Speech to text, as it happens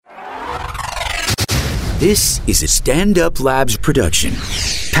This is a Stand Up Labs production,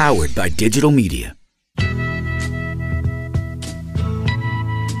 powered by digital media.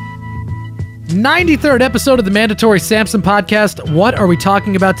 93rd episode of the Mandatory Samson podcast. What are we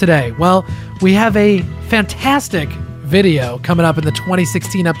talking about today? Well, we have a fantastic video coming up in the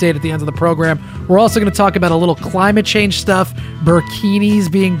 2016 update at the end of the program. We're also going to talk about a little climate change stuff,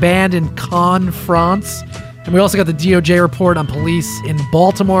 Burqinis being banned in Cannes, France. And we also got the DOJ report on police in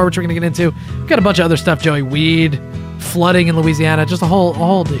Baltimore, which we're going to get into. We've got a bunch of other stuff, Joey. Weed, flooding in Louisiana, just a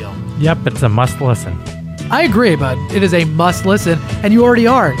whole deal. Yep, it's a must listen. I agree, bud. It is a must listen, and you already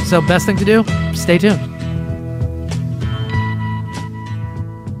are. So best thing to do, stay tuned.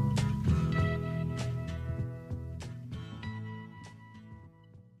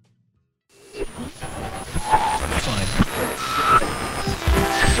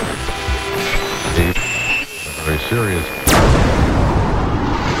 Very serious.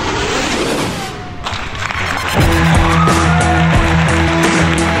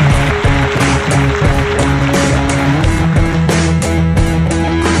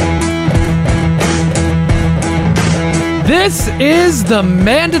 This is the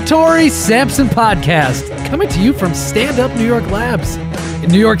Mandatory Samson podcast, coming to you from Stand Up New York Labs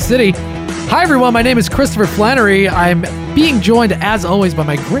in New York City. Hi, everyone. My name is Christopher Flannery. I'm being joined, as always, by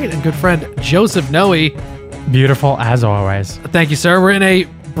my great and good friend, Joseph Noe. Beautiful as always. Thank you, sir. We're in a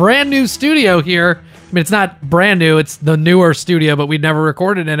brand new studio here. I mean, it's not brand new. It's the newer studio, but we'd never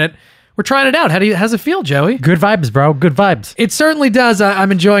recorded in it. We're trying it out. How's it feel, Joey? Good vibes, bro. Good vibes. It certainly does.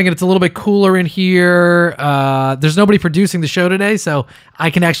 I'm enjoying it. It's a little bit cooler in here. There's nobody producing the show today, so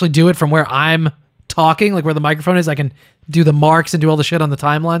I can actually do it from where I'm talking, like where the microphone is. I can do the marks and do all the shit on the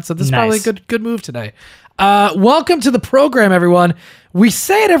timeline. So this is probably a good move today. Welcome to the program, everyone. We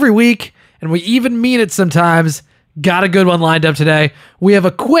say it every week, and we even mean it sometimes. Got a good one lined up today. We have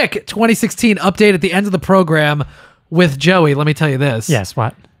a quick 2016 update at the end of the program with Joey. Let me tell you this. Yes,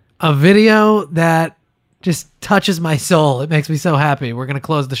 what? A video that just touches my soul. It makes me so happy. We're going to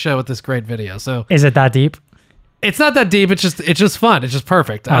close the show with this great video. So is it that deep? It's not that deep. It's just fun. It's just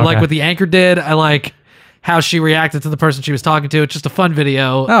perfect. I like what the anchor did. I like how she reacted to the person she was talking to. It's just a fun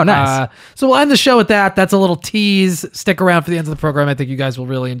video. Oh, nice. So we'll end the show with that. That's a little tease. Stick around for the end of the program. I think you guys will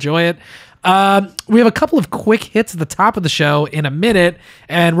really enjoy it. We have a couple of quick hits at the top of the show in a minute,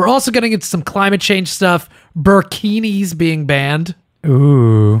 and we're also getting into some climate change stuff. Burqinis being banned.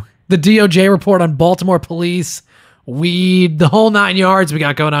 Ooh. The DOJ report on Baltimore police, weed, the whole 9 yards we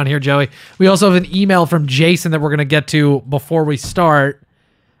got going on here, Joey. We also have an email from Jason that we're going to get to before we start.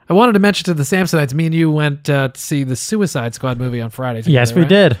 I wanted to mention to the Samsonites, me and you went to see the Suicide Squad movie on Friday together, Yes, we right?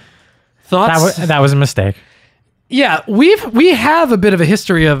 did. Thoughts? That was a mistake. Yeah, we have a bit of a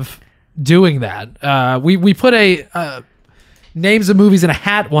history of doing that. We put a names of movies in a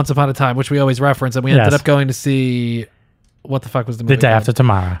hat once upon a time, which we always reference, and we ended up going to see... What the fuck was the movie? The Day After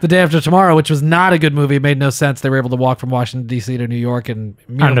Tomorrow. The Day After Tomorrow, which was not a good movie. It made no sense. They were able to walk from Washington, D.C. to New York in...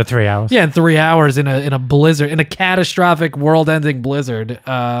 Under 3 hours. Yeah, in 3 hours in a blizzard, in a catastrophic world-ending blizzard.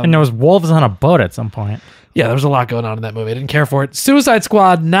 And there was wolves on a boat at some point. Yeah, there was a lot going on in that movie. I didn't care for it. Suicide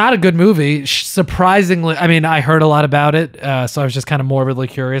Squad, not a good movie. Surprisingly, I mean, I heard a lot about it, so I was just kind of morbidly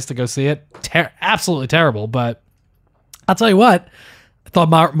curious to go see it. Absolutely terrible, but I'll tell you what. I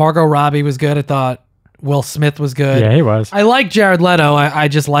thought Margot Robbie was good. I thought Will Smith was good. Yeah, he was. I like Jared Leto. I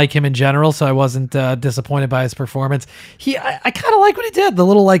just like him in general, so I wasn't disappointed by his performance. I kind of like what he did, the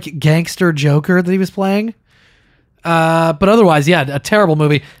little like gangster Joker that he was playing. But otherwise, yeah, a terrible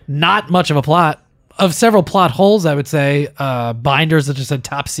movie. Not much of a plot. Of several plot holes, I would say. Binders that just said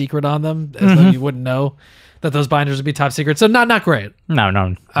top secret on them, as though you wouldn't know that those binders would be top secret. So not great.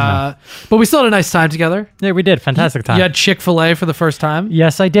 No. But we still had a nice time together. Yeah, we did. Fantastic time. You had Chick-fil-A for the first time.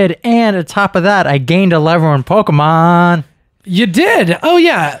 Yes, I did. And on top of that, I gained a level in Pokemon. You did? Oh,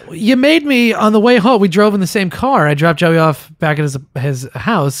 yeah. You made me, on the way home, we drove in the same car. I dropped Joey off back at his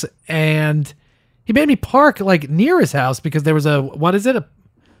house, and he made me park like near his house because there was a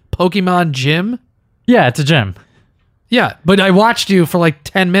Pokemon gym? Yeah, it's a gym. Yeah, but I watched you for like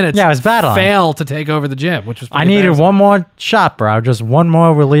 10 minutes. Yeah, I was battling. Fail to take over the gym, which was pretty I needed embarrassing. one more shot, bro. Just one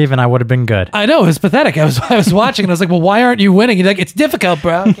more relief, and I would have been good. I know, it was pathetic. I was watching, and I was like, well, why aren't you winning? He's like, it's difficult,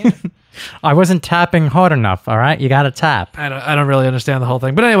 bro. I wasn't tapping hard enough, all right? You got to tap. I don't really understand the whole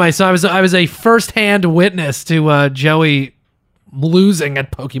thing. But anyway, so I was a first-hand witness to Joey losing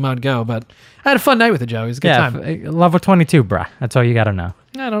at Pokemon Go, but I had a fun night with it, Joey. It was a good time. Level 22, bro. That's all you got to know.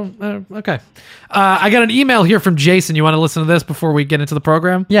 Okay. I got an email here from Jason. You want to listen to this before we get into the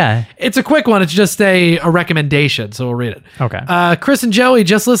program? Yeah. It's a quick one. It's just a recommendation, so we'll read it. Okay. Chris and Joey,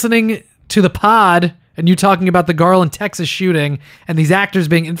 just listening to the pod and you talking about the Garland, Texas shooting and these actors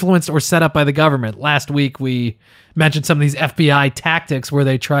being influenced or set up by the government. Last week, we mentioned some of these FBI tactics where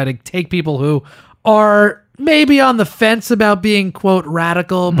they try to take people who are maybe on the fence about being, quote,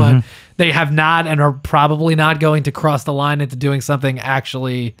 radical, but they have not and are probably not going to cross the line into doing something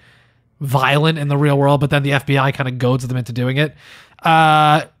actually violent in the real world, but then the FBI kind of goads them into doing it.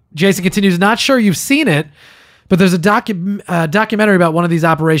 Jason continues, not sure you've seen it, but there's a documentary about one of these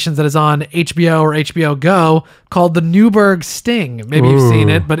operations that is on HBO or HBO Go called The Newburgh Sting. Maybe you've seen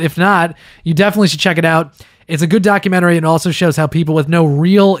it, but if not, you definitely should check it out. It's a good documentary and also shows how people with no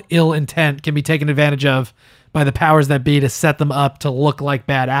real ill intent can be taken advantage of by the powers that be to set them up to look like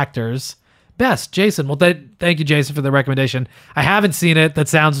bad actors. Best, Jason. Well, thank you, Jason, for the recommendation. I haven't seen it. That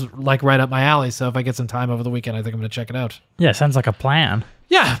sounds like right up my alley, so if I get some time over the weekend, I think I'm going to check it out. Yeah, sounds like a plan.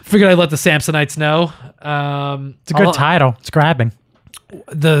 Yeah, figured I'd let the Samsonites know. It's a good title. It's grabbing.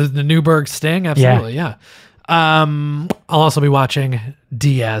 The Newburgh Sting, absolutely, yeah. I'll also be watching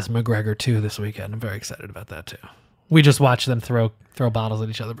Diaz McGregor 2 this weekend. I'm very excited about that too. We just watched them throw bottles at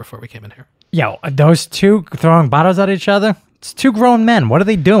each other before we came in here. Yo, those two throwing bottles at each other? It's two grown men. What are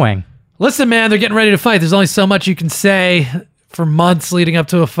they doing? Listen, man, they're getting ready to fight. There's only so much you can say for months leading up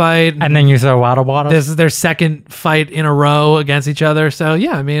to a fight. And then you throw water bottles? This is their second fight in a row against each other. So,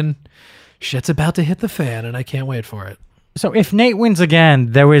 yeah, I mean, shit's about to hit the fan, and I can't wait for it. So if Nate wins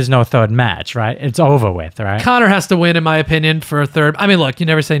again, there is no third match, right? It's over with, right? Conor has to win, in my opinion, for a third. I mean, look, you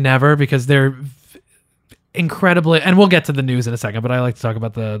never say never because they're incredibly, and we'll get to the news in a second, but I like to talk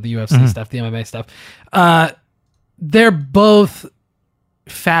about the UFC stuff, the MMA stuff. They're both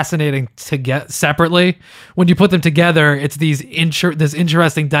fascinating to get separately. When you put them together, it's this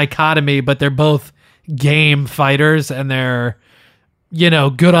interesting dichotomy, but they're both game fighters and they're,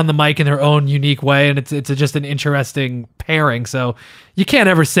 good on the mic in their own unique way, and it's just an interesting pairing. So you can't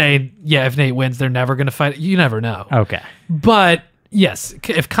ever say, yeah, if Nate wins, they're never going to fight. You never know. Okay. But yes,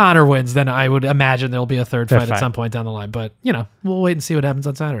 if Conor wins, then I would imagine there'll be a third fight at some point down the line. But, we'll wait and see what happens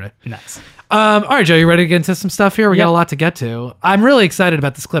on Saturday. Nice. All right, Joe, you ready to get into some stuff here? We got a lot to get to. I'm really excited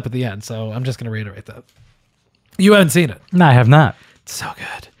about this clip at the end, so I'm just going to reiterate that. You haven't seen it. No, I have not. It's so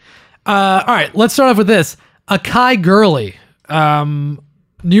good. All right, let's start off with this. Akai Gurley.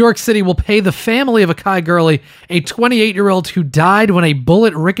 New York City will pay the family of Akai Gurley, a 28-year-old who died when a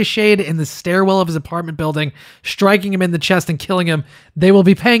bullet ricocheted in the stairwell of his apartment building, striking him in the chest and killing him. They will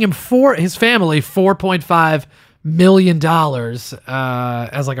be paying him his family $4.5 million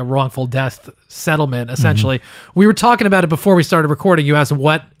as like a wrongful death settlement, essentially. We were talking about it before we started recording. You asked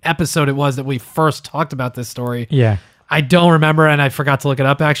what episode it was that we first talked about this story. Yeah. I don't remember, and I forgot to look it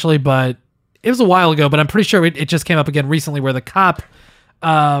up, actually, but it was a while ago, but I'm pretty sure it just came up again recently where the cop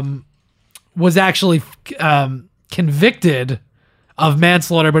was actually convicted of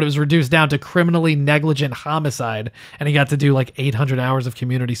manslaughter, but it was reduced down to criminally negligent homicide, and he got to do like 800 hours of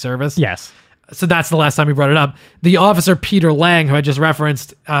community service. Yes. So that's the last time we brought it up. The officer, Peter Lang, who I just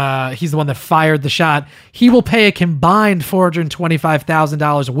referenced, he's the one that fired the shot. He will pay a combined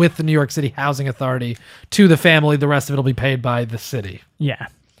 $425,000 with the New York City Housing Authority to the family. The rest of it will be paid by the city. Yeah.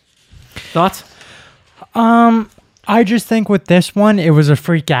 Thoughts? I just think with this one, it was a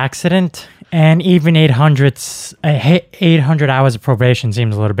freak accident, and even 800 hours of probation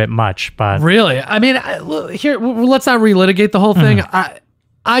seems a little bit much. But really, I mean, here, let's not relitigate the whole thing.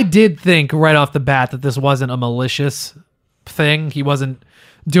 I did think right off the bat that this wasn't a malicious thing. He wasn't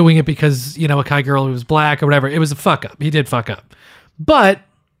doing it because, Akai Gurley was black or whatever. It was a fuck up. He did fuck up. But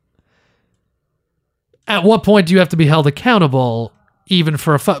at what point do you have to be held accountable even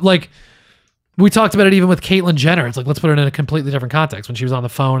for a fuck? Like, we talked about it even with Caitlyn Jenner. It's like, let's put it in a completely different context. When she was on the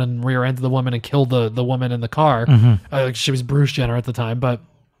phone and rear-ended the woman and killed the woman in the car. She was Bruce Jenner at the time. But,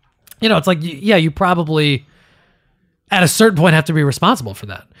 it's like, yeah, you probably at a certain point have to be responsible for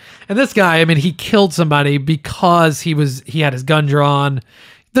that. And this guy, I mean, he killed somebody because he had his gun drawn.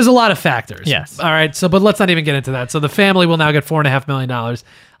 There's a lot of factors. Yes. All right. So, but let's not even get into that. So the family will now get $4.5 million.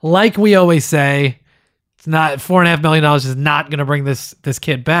 Like we always say, it's not $4.5 million is not going to bring this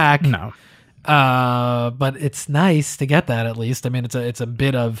kid back. No. But it's nice to get that at least. I mean, it's a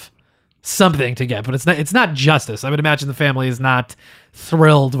bit of something to get, but it's not justice. I would imagine the family is not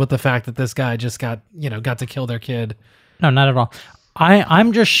thrilled with the fact that this guy just got to kill their kid. No, not at all.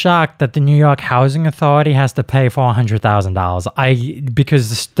 I'm just shocked that the New York Housing Authority has to pay $400,000. Because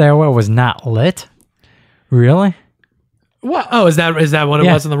the stairwell was not lit. Really? What? Oh, is that what it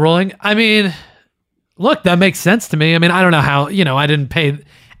was in the ruling? I mean, look, that makes sense to me. I mean, I don't know how. I didn't pay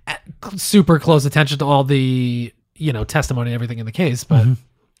super close attention to all the testimony and everything in the case, but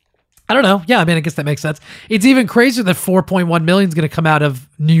I don't know. Yeah, I mean, I guess that makes sense. It's even crazier that 4.1 million is going to come out of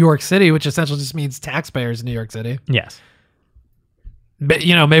New York City, which essentially just means taxpayers in New York City. Yes. But,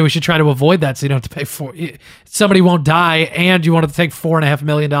 maybe we should try to avoid that so you don't have to pay somebody won't die and you want to take $4.5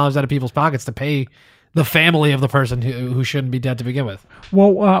 million out of people's pockets to pay the family of the person who shouldn't be dead to begin with.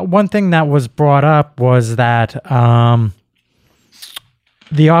 Well, one thing that was brought up was that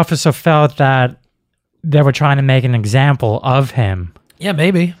the officer felt that they were trying to make an example of him. Yeah,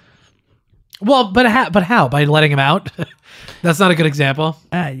 maybe. Well, but how? By letting him out? That's not a good example.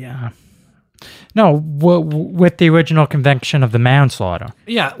 Yeah. No, with the original conviction of the manslaughter.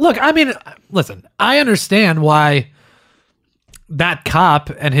 Yeah, look, I mean, listen, I understand why that cop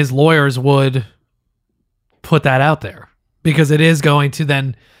and his lawyers would put that out there. Because it is going to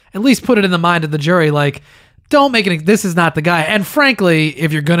then at least put it in the mind of the jury, like, don't make it, this is not the guy. And frankly,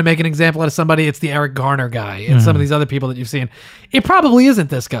 if you're going to make an example out of somebody, it's the Eric Garner guy and some of these other people that you've seen. It probably isn't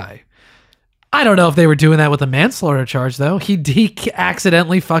this guy. I don't know if they were doing that with a manslaughter charge, though. He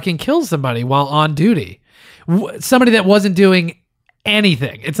accidentally fucking killed somebody while on duty. Somebody that wasn't doing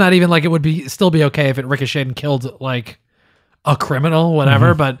anything. It's not even like it would still be okay if it ricocheted and killed, like, a criminal,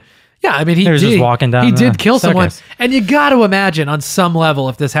 whatever. But, yeah, I mean, he was just walking down he did kill someone. circus. And you got to imagine, on some level,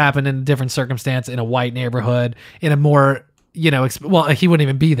 if this happened in a different circumstance, in a white neighborhood, in a more, well, he wouldn't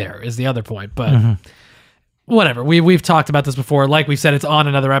even be there, is the other point. But... Whatever. We've talked about this before. Like we said, it's on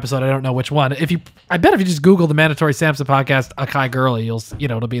another episode. I don't know which one. I bet if you just Google the Mandatory Sampson podcast, Akai Gurley,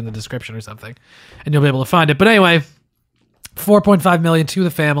 it'll be in the description or something, and you'll be able to find it. But anyway, 4.5 million to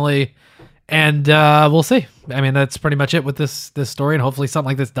the family, and we'll see. I mean, that's pretty much it with this story, and hopefully something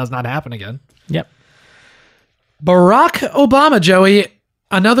like this does not happen again. Yep. Barack Obama, Joey,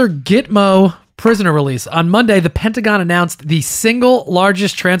 another Gitmo prisoner release. On Monday, the Pentagon announced the single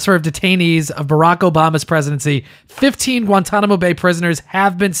largest transfer of detainees of Barack Obama's presidency. 15 Guantanamo Bay prisoners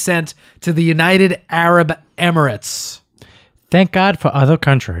have been sent to the United Arab Emirates. Thank God for other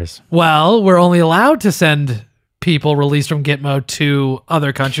countries. Well, we're only allowed to send people released from Gitmo to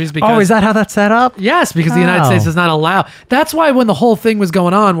other countries because... Oh, is that how that's set up? Yes, because the United States does not allow... That's why when the whole thing was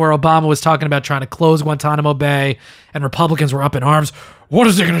going on where Obama was talking about trying to close Guantanamo Bay and Republicans were up in arms, what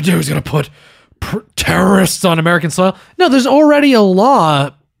is he going to do? He's going to put terrorists on American soil. No, there's already a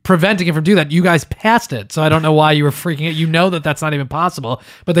law preventing him from doing that. You guys passed it, so I don't know why you were freaking out. You know that that's not even possible,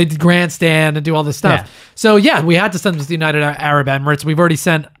 but they did grandstand and do all this stuff. Yeah. So yeah, we had to send them to the United Arab Emirates. We've already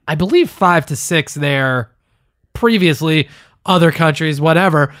sent, I believe, 5 to 6 there previously, other countries,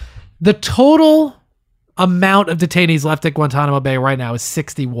 whatever. The total amount of detainees left at Guantanamo Bay right now is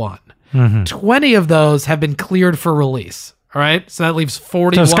 61. 20 of those have been cleared for release. All right, so that leaves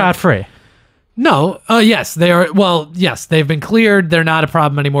 41. So scot-free. No. Yes, they are. Well, yes, they've been cleared. They're not a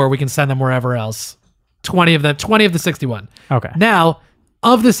problem anymore. We can send them wherever else. 20 of the 61. Okay. Now,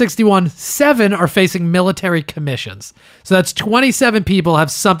 of the 61, 7 are facing military commissions. So that's 27 people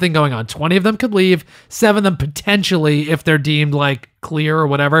have something going on. 20 of them could leave. 7 of them potentially, if they're deemed like clear or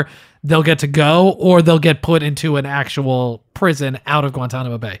whatever, they'll get to go or they'll get put into an actual prison out of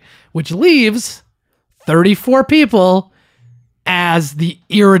Guantanamo Bay, which leaves 34 people as the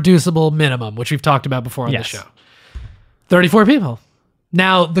irreducible minimum, which we've talked about before on the show. 34 people.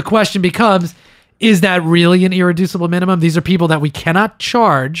 Now, the question becomes, is that really an irreducible minimum? These are people that we cannot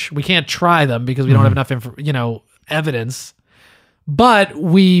charge. We can't try them because we don't have enough evidence. But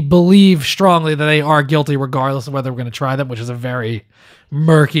we believe strongly that they are guilty regardless of whether we're going to try them, which is a very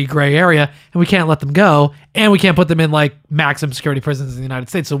murky gray area. And we can't let them go. And we can't put them in like maximum security prisons in the United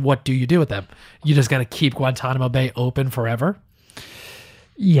States. So what do you do with them? You just got to keep Guantanamo Bay open forever?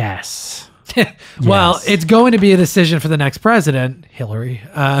 Yes. Well, Yes. it's going to be a decision for the next president, Hillary.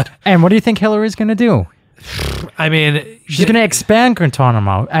 And what do you think Hillary's going to do? I mean, She's going to expand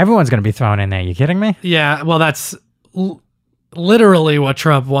Guantanamo. Everyone's going to be thrown in there. You kidding me? yeah, well, that's literally what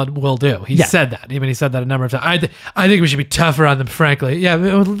Trump will do. He said that. I mean, he said that a number of times. I think we should be tougher on them, frankly. Yeah,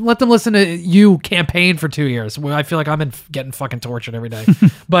 let them listen to you campaign for 2 years. I feel like I'm getting fucking tortured every day.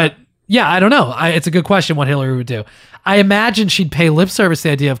 But yeah, I don't know. It's a good question what Hillary would do. I imagine she'd pay lip service to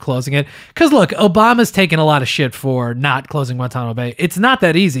the idea of closing it. Because look, Obama's taken a lot of shit for not closing Guantanamo Bay. It's not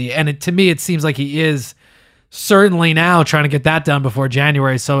that easy. And to me, it seems like he is certainly now trying to get that done before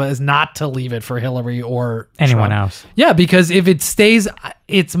January so as not to leave it for Hillary or Anyone Trump. else. Yeah, because if it stays,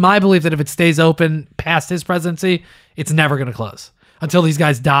 it's my belief that if it stays open past his presidency, it's never going to close until these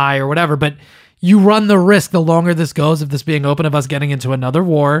guys die or whatever. But you run the risk the longer this goes of this being open of us getting into another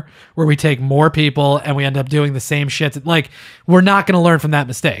war where we take more people and we end up doing the same shit. Like, we're not going to learn from that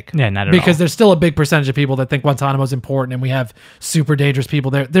mistake. Yeah, not at because all. there's still a big percentage of people that think Guantanamo is important and we have super dangerous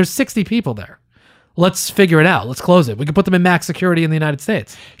people there. There's 60 people there. Let's figure it out. Let's close it. We can put them in max security in the United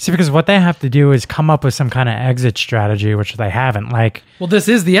States. See, because what they have to do is come up with some kind of exit strategy, which they haven't. Like, Well, this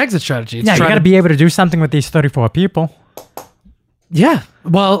is the exit strategy. It's yeah, you trying got to be able to do something with these 34 people. Yeah.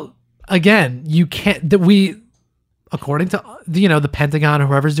 Well, again, you can't. According to the Pentagon or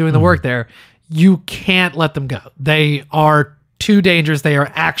whoever's doing the work there, you can't let them go. They are too dangerous. They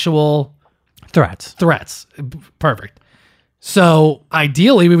are actual Threats. Perfect. So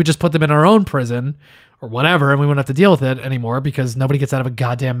ideally, we would just put them in our own prison or whatever, and we wouldn't have to deal with it anymore because nobody gets out of a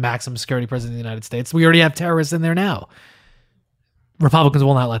goddamn maximum security prison in the United States. We already have terrorists in there now. Republicans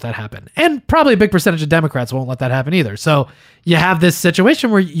will not let that happen. And probably a big percentage of Democrats won't let that happen either. So you have this situation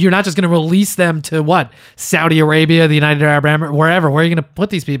where you're not just going to release them to what? Saudi Arabia, the United Arab Emirates, wherever. Where are you going to put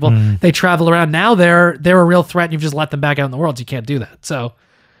these people? They travel around. Now they're a real threat and you've just let them back out in the world. You can't do that. So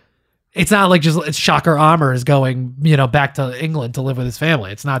it's not like it's Shocker Armour is going, back to England to live with his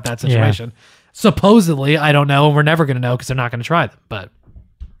family. It's not that situation. Yeah. Supposedly, I don't know, and we're never going to know because they're not going to try them. But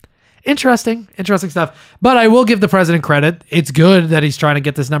interesting stuff. But I will give the president credit. It's good that he's trying to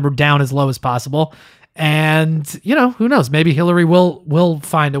get this number down as low as possible. And, who knows? Maybe Hillary will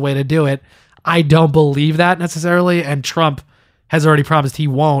find a way to do it. I don't believe that necessarily. And Trump has already promised he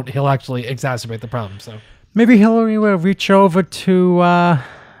won't. He'll actually exacerbate the problem. So maybe Hillary will reach over to...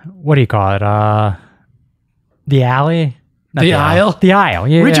 what do you call it? The alley? Not the aisle? The aisle,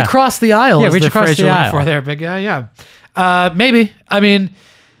 yeah. Reach across the aisle. Yeah, reach across the aisle. For there, big guy, yeah. Maybe. I mean,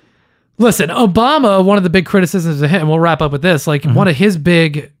 listen, Obama, one of the big criticisms of him, we'll wrap up with this, like one of his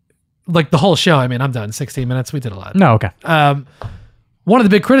big, like the whole show, I mean, I'm done, 16 minutes, we did a lot. No, okay. One of the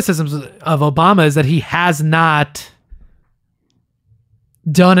big criticisms of Obama is that he has not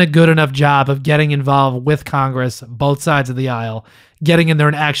done a good enough job of getting involved with Congress, both sides of the aisle, getting in there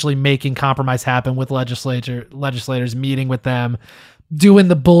and actually making compromise happen with legislators, meeting with them, doing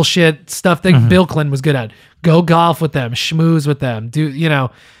the bullshit stuff that Bill Clinton was good at. Go golf with them, schmooze with them,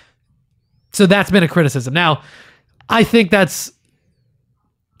 So that's been a criticism. Now, I think that's,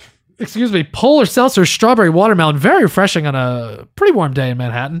 Polar Seltzer, strawberry watermelon, very refreshing on a pretty warm day in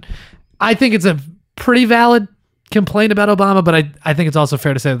Manhattan. I think it's a pretty valid complaint about Obama, but I think it's also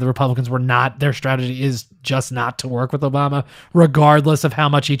fair to say that the Republicans were not, their strategy is just not to work with Obama, regardless of how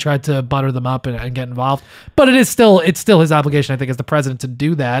much he tried to butter them up and get involved. But it's still his obligation, I think, as the president to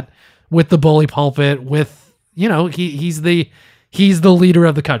do that with the bully pulpit, with, he's the leader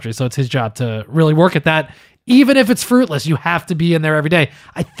of the country. So it's his job to really work at that. Even if it's fruitless, you have to be in there every day.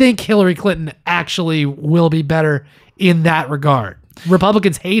 I think Hillary Clinton actually will be better in that regard.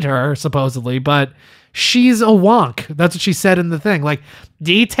 Republicans hate her, supposedly, but she's a wonk. That's what she said in the thing. Like,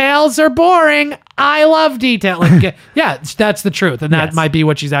 details are boring. I love detail. Like, yeah, that's the truth. And that might be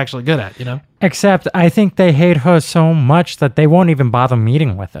what she's actually good at, Except I think they hate her so much that they won't even bother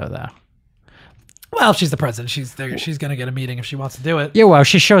meeting with her, though. Well, if she's the president, she's going to get a meeting if she wants to do it. Yeah, well,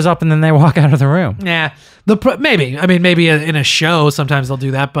 she shows up and then they walk out of the room. Yeah. Maybe. I mean, maybe in a show, sometimes they'll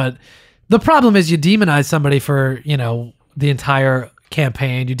do that. But the problem is you demonize somebody for, the entire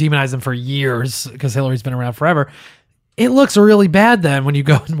campaign. You demonize them for years because Hillary's been around forever. It looks really bad then when you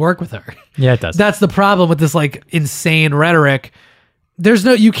go and work with her. Yeah, it does. That's the problem with this like insane rhetoric.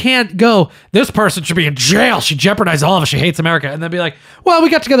 You can't go, this person should be in jail. She jeopardized all of us. She hates America. And then be like, well, we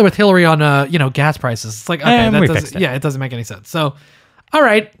got together with Hillary on, gas prices. It's like, okay, it doesn't make any sense. So, all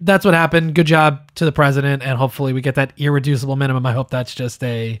right, that's what happened. Good job to the president. And hopefully we get that irreducible minimum. I hope that's just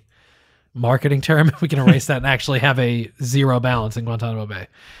a marketing term. We can erase that and actually have a zero balance in Guantanamo Bay.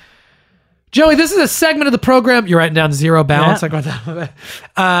 Joey, this is a segment of the program. You're writing down zero balance at Guantanamo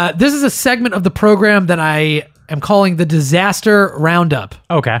Bay. This is a segment of the program that I am calling the Disaster Roundup.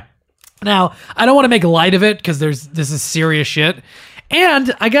 Okay. Now, I don't want to make light of it because this is serious shit.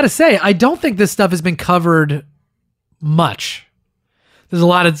 And I got to say, I don't think this stuff has been covered much. There's a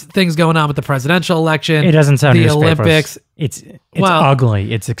lot of things going on with the presidential election. It doesn't sound the Olympics. It's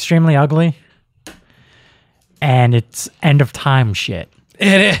ugly. It's extremely ugly. And it's end of time shit.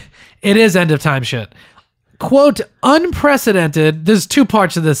 It is end of time shit. Quote, unprecedented. There's two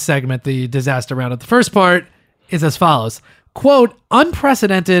parts of this segment, the Disaster Roundup. The first part is as follows. Quote,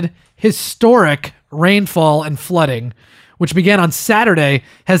 unprecedented historic rainfall and flooding, which began on Saturday,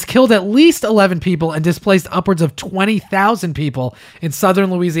 has killed at least 11 people and displaced upwards of 20,000 people in southern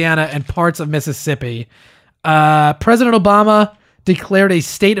Louisiana and parts of Mississippi. President Obama declared a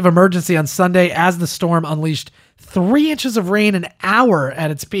state of emergency on Sunday as the storm unleashed 3 inches of rain an hour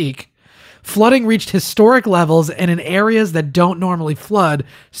at its peak. Flooding reached historic levels and in areas that don't normally flood,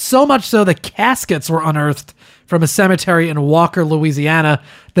 so much so that caskets were unearthed from a cemetery in Walker, Louisiana.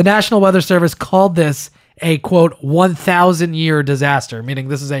 The National Weather Service called this a quote 1,000 year disaster, meaning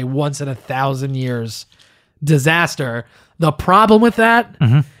this is a once in 1,000 years disaster. The problem with that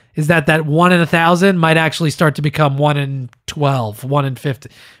is that 1 in 1,000 might actually start to become 1 in 12, 1 in 50.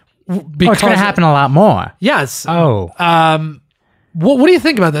 It's going to happen a lot more. Yes. Oh. What do you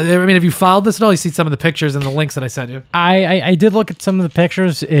think about that? I mean, have you followed this at all? You see some of the pictures and the links that I sent you. I did look at some of the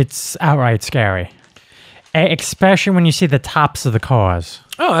pictures. It's outright scary, especially when you see the tops of the cars.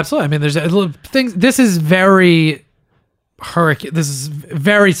 Oh, absolutely. I mean, there's things. This is very This is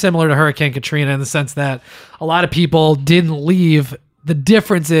very similar to Hurricane Katrina in the sense that a lot of people didn't leave. The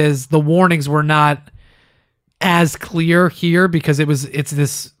difference is the warnings were not as clear here because it's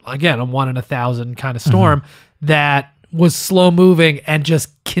this, again, a 1 in 1,000 kind of storm that was slow moving and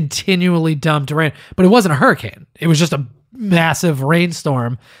just continually dumped rain. But it wasn't a hurricane. It was just a massive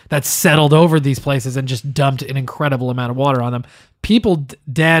rainstorm that settled over these places and just dumped an incredible amount of water on them. People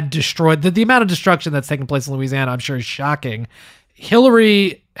dead, destroyed. The amount of destruction that's taken place in Louisiana, I'm sure, is shocking.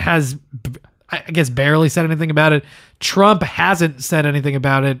 Hillary has, I guess, barely said anything about it. Trump hasn't said anything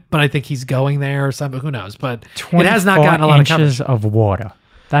about it, but I think he's going there or something. Who knows? But it has not gotten a lot of coverage. 24 inches of water.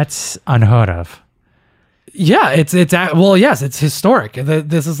 That's unheard of. Yeah, it's historic.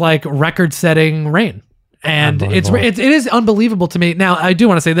 This is like record-setting rain. And it is unbelievable to me. Now, I do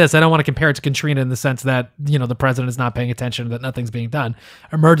want to say this. I don't want to compare it to Katrina in the sense that, the president is not paying attention, that nothing's being done.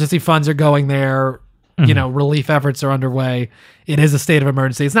 Emergency funds are going there. Relief efforts are underway. It is a state of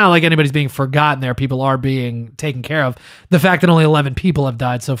emergency. It's not like anybody's being forgotten there. People are being taken care of. The fact that only 11 people have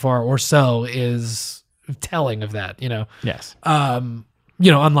died so far or so is telling of that, Yes.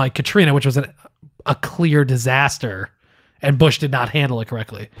 Unlike Katrina, which was a clear disaster and Bush did not handle it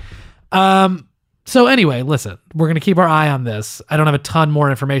correctly. So anyway, listen, we're going to keep our eye on this. I don't have a ton more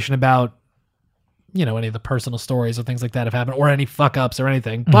information about, any of the personal stories or things like that have happened or any fuck ups or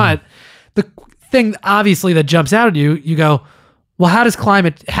anything. But the thing obviously that jumps out at you go, well,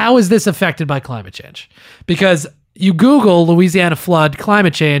 how is this affected by climate change? Because you Google Louisiana flood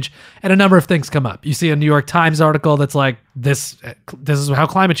climate change and a number of things come up. You see a New York Times article that's like, this is how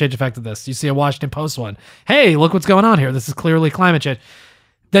climate change affected this. You see a Washington Post one. Hey, look what's going on here. This is clearly climate change.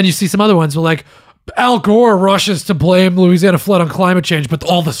 Then you see some other ones where like, Al Gore rushes to blame Louisiana flood on climate change, but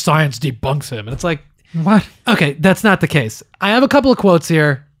all the science debunks him. And it's like, what? Okay, that's not the case. I have a couple of quotes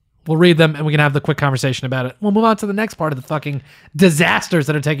here. We'll read them and we can have the quick conversation about it. We'll move on to the next part of the fucking disasters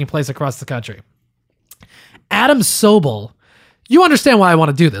that are taking place across the country. Adam Sobel, you understand why I want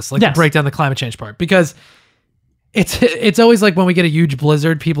to do this, like to break down the climate change part, because it's always like when we get a huge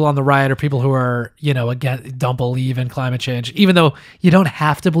blizzard, people on the right are people who are, again, don't believe in climate change, even though you don't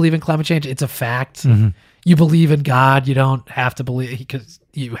have to believe in climate change. It's a fact. You believe in God. You don't have to believe because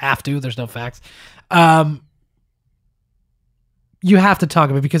you have to. There's no facts. You have to talk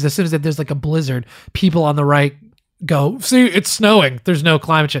about it because as soon as there's like a blizzard, people on the right go, see, it's snowing. There's no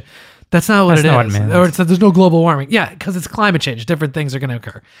climate change. That's not what it is. Or it's there's no global warming. Yeah, because it's climate change. Different things are going to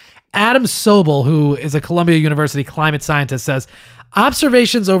occur. Adam Sobel, who is a Columbia University climate scientist, says,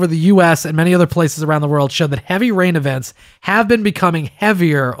 observations over the U.S. and many other places around the world show that heavy rain events have been becoming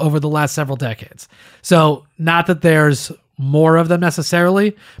heavier over the last several decades. So not that there's more of them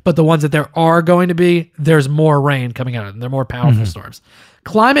necessarily, but the ones that there are going to be, there's more rain coming out of them. They're more powerful storms.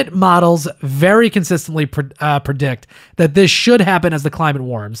 Climate models very consistently predict that this should happen as the climate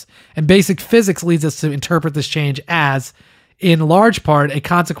warms, and basic physics leads us to interpret this change as, in large part, a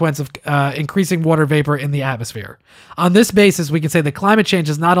consequence of increasing water vapor in the atmosphere. On this basis, we can say that climate change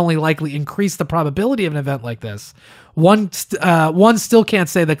has not only likely increased the probability of an event like this, one still can't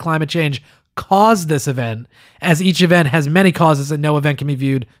say that climate change caused this event, as each event has many causes and no event can be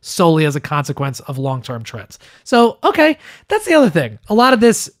viewed solely as a consequence of long-term trends. So, okay, that's the other thing. A lot of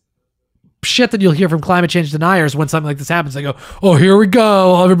this shit that you'll hear from climate change deniers when something like this happens, they go, oh, here we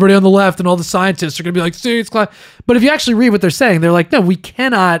go. Everybody on the left and all the scientists are going to be like, see, it's climate. But if you actually read what they're saying, they're like, no, we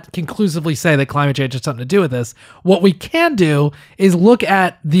cannot conclusively say that climate change has something to do with this. What we can do is look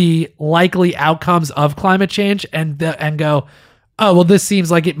at the likely outcomes of climate change and go, oh, well, this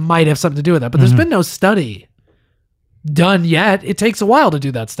seems like it might have something to do with that. But there's been no study done yet. It takes a while to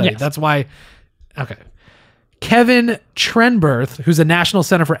do that study. Yes. That's why. Okay. Kevin Trenberth, who's a National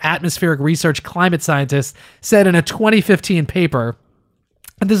Center for Atmospheric Research climate scientist, said in a 2015 paper,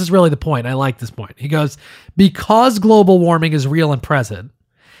 and this is really the point. I like this point. He goes, because global warming is real and present,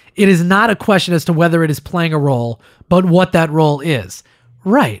 it is not a question as to whether it is playing a role, but what that role is.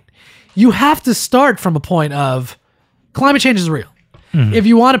 Right. You have to start from a point of climate change is real. If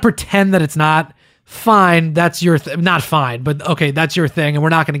you want to pretend that it's not, fine, that's your not fine, but okay, that's your thing, and we're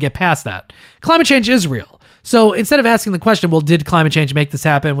not going to get past that. Climate change is real. So instead of asking the question, well, did climate change make this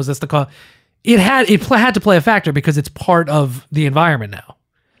happen? Was this the cause? it had to play a factor because it's part of the environment now.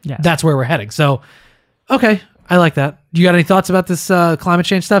 Yeah. That's where we're heading. So, okay, I like that. You got any thoughts about this climate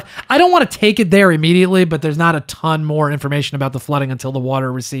change stuff? I don't want to take it there immediately, but there's not a ton more information about the flooding until the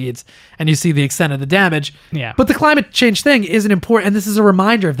water recedes and you see the extent of the damage. Yeah. But the climate change thing isn't important, and this is a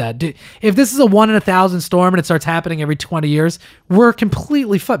reminder of that. If this is a 1 in 1,000 storm and it starts happening every 20 years, we're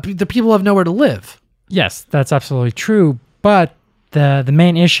completely fucked. The people have nowhere to live. Yes, that's absolutely true. But the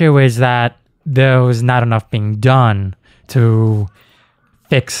main issue is that there was not enough being done to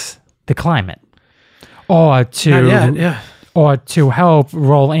fix the climate, or to help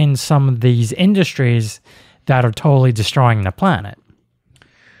roll in some of these industries that are totally destroying the planet.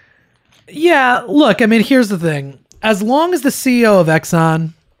 Yeah, look, I mean, here's the thing. As long as the CEO of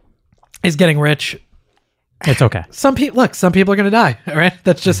Exxon is getting rich, it's okay. Some people are going to die, all right?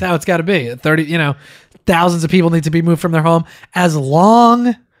 That's just how it's got to be. 30, thousands of people need to be moved from their home. As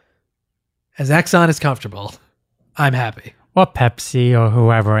long as Exxon is comfortable, I'm happy. Or Pepsi or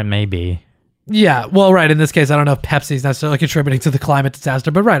whoever it may be. Yeah, well, right. In this case, I don't know if Pepsi's necessarily contributing to the climate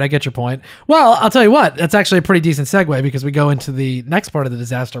disaster, but right, I get your point. Well, I'll tell you what, that's actually a pretty decent segue because we go into the next part of the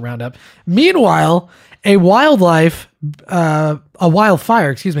disaster roundup. Meanwhile, a wildfire,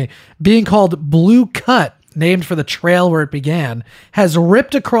 being called Blue Cut, named for the trail where it began, has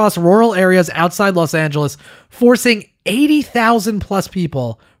ripped across rural areas outside Los Angeles, forcing 80,000 plus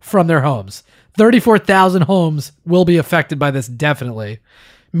people from their homes. 34,000 homes will be affected by this, definitely,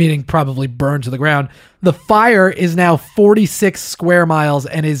 meaning probably burned to the ground. The fire is now 46 square miles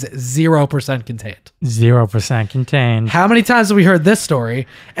and is 0% contained. 0% contained. How many times have we heard this story?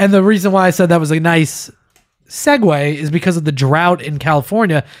 And the reason why I said that was a nice segue is because of the drought in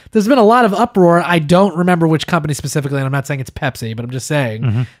California. There's been a lot of uproar. I don't remember which company specifically, and I'm not saying it's Pepsi, but I'm just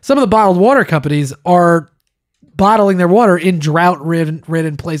saying some of the bottled water companies are bottling their water in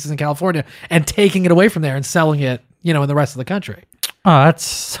drought-ridden places in California and taking it away from there and selling it, in the rest of the country. Oh,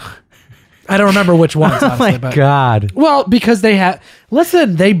 that's... I don't remember which ones, honestly. Oh, my God. Well, because they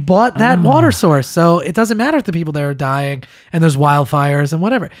bought that water source, so it doesn't matter if the people there are dying and there's wildfires and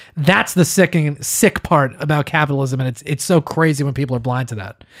whatever. That's the sick part about capitalism, and it's so crazy when people are blind to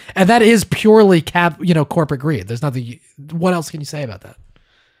that. And that is purely corporate greed. There's nothing... What else can you say about that?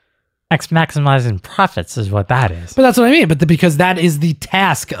 Maximizing profits is what that is. But that's what I mean. But because that is the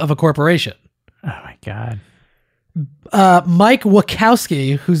task of a corporation. Oh my God. Mike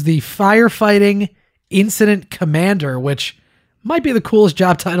Wachowski, who's the firefighting incident commander, which might be the coolest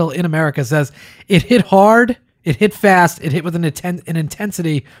job title in America, says it hit hard, it hit fast, it hit with an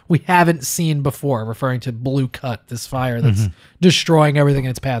intensity we haven't seen before, referring to Blue Cut, this fire that's destroying everything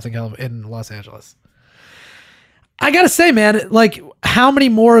in its path in Los Angeles. I gotta say, man, how many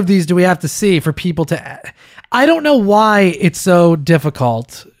more of these do we have to see for people to... I don't know why it's so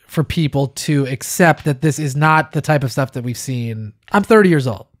difficult for people to accept that this is not the type of stuff that we've seen. I'm 30 years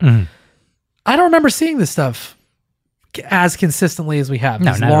old. I don't remember seeing this stuff as consistently as we have.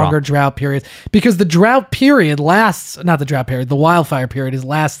 No, these not longer at all. drought periods. Because the drought period the wildfire period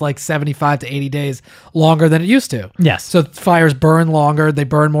lasts like 75 to 80 days longer than it used to. Yes. So fires burn longer, they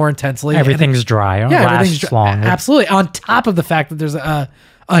burn more intensely. Everything's drier. Yeah, lasts longer. Absolutely. On top of the fact that there's a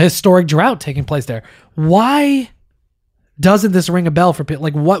historic drought taking place there. Why doesn't this ring a bell for people?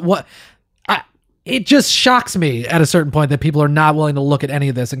 It just shocks me at a certain point that people are not willing to look at any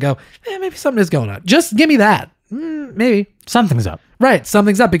of this and go, maybe something is going on. Just give me that. Maybe. Something's up. Right.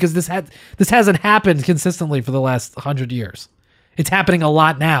 Something's up because this hasn't happened consistently for the last 100 years. It's happening a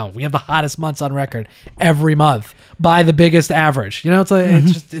lot now. We have the hottest months on record every month by the biggest average.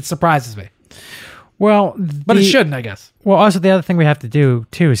 It surprises me. Well, but it shouldn't, I guess. Well, also the other thing we have to do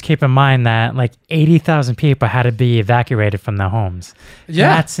too is keep in mind that 80,000 people had to be evacuated from their homes.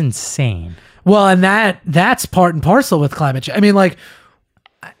 Yeah, that's insane. Well, and that's part and parcel with climate change. I mean,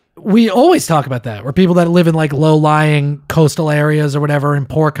 we always talk about that, where people that live in low-lying coastal areas or whatever in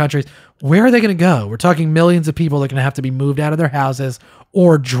poor countries, where are they going to go? We're talking millions of people that are going to have to be moved out of their houses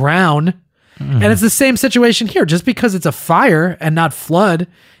or drown. And it's the same situation here. Just because it's a fire and not flood,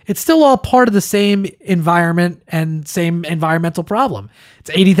 it's still all part of the same environment and same environmental problem.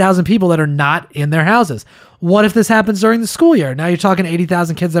 It's 80,000 people that are not in their houses. What if this happens during the school year? Now you're talking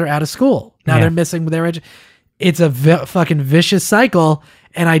 80,000 kids that are out of school. Now they're missing their education. It's a fucking vicious cycle.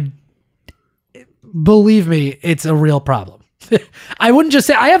 And believe me, it's a real problem. I wouldn't just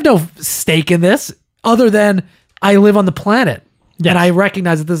say, I have no stake in this other than I live on the planet. Yes. And I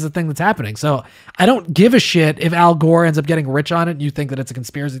recognize that this is a thing that's happening. So I don't give a shit if Al Gore ends up getting rich on it and you think that it's a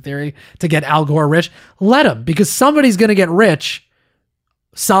conspiracy theory to get Al Gore rich. Let him, because somebody's going to get rich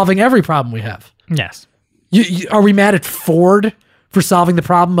solving every problem we have. Yes. Are we mad at Ford for solving the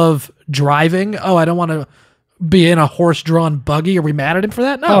problem of driving? Oh, I don't want to be in a horse-drawn buggy. Are we mad at him for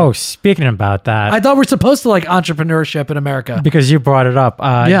that? No. Oh, speaking about that, I thought we're supposed to like entrepreneurship in America. because you brought it up.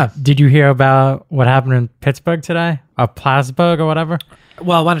 Yeah. Did you hear about what happened in Pittsburgh today? Or Plattsburgh or whatever?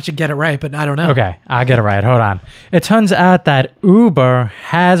 Well, why don't you get it right? But I don't know. Okay, I'll get it right. Hold on. It turns out that Uber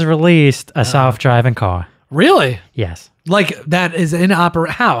has released a self-driving car. Really? Yes. Like that is in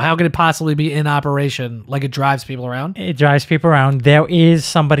operation? How could it possibly be in operation? Like it drives people around? It drives people around. There is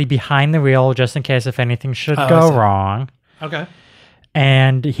somebody behind the wheel just in case if anything should I go see. wrong. Okay.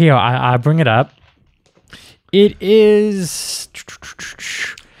 And here, I bring it up. It is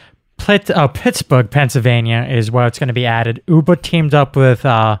Pittsburgh, Pennsylvania is where it's going to be added. Uber teamed up with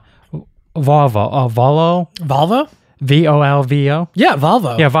Volvo. Volvo? Volvo. Yeah,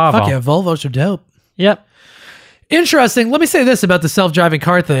 Volvo. Yeah, Volvo. Fuck yeah, Volvos are dope. Yep. Interesting. Let me say this about the self-driving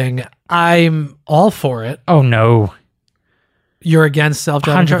car thing. I'm all for it. Oh, no. You're against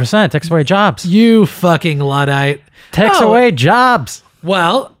self-driving cars? 100%. Takes away jobs. You fucking Luddite. Takes Oh, away jobs.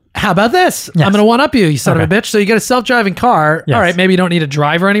 Well, how about this? Yes. I'm going to one-up you, you son of a Okay. bitch. So you get a self-driving car. Yes. All right, maybe you don't need a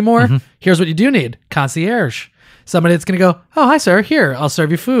driver anymore. Here's what you do need. Concierge. Somebody that's going to go, oh, hi, sir. Here, I'll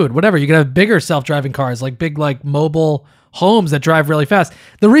serve you food. Whatever. You can have bigger self-driving cars, like big, like mobile homes that drive really fast.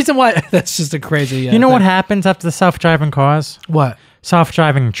 The reason why, that's just a crazy You know thing. what happens after the self-driving cars? What?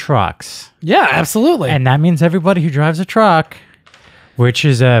 Self-driving trucks. Yeah, absolutely. And that means everybody who drives a truck, which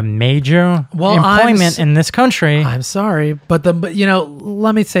is a major employment in this country. I'm sorry, but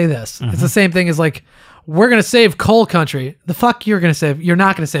let me say this. It's the same thing as like, we're going to save coal country. The fuck you're going to save? You're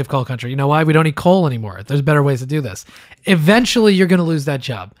not going to save coal country. You know why? We don't need coal anymore. There's better ways to do this. Eventually, you're going to lose that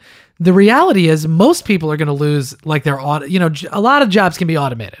job. The reality is most people are going to lose like their a lot of jobs can be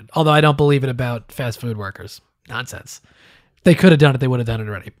automated. Although I don't believe it about fast food workers. Nonsense. If they could have done it, they would have done it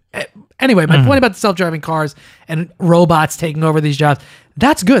already. Anyway, my point about the self-driving cars and robots taking over these jobs,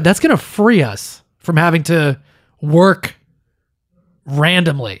 that's good. That's going to free us from having to work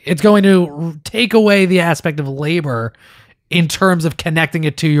randomly. It's going to take away the aspect of labor in terms of connecting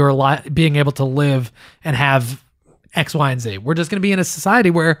it to your being able to live and have X, Y, and Z. We're just going to be in a society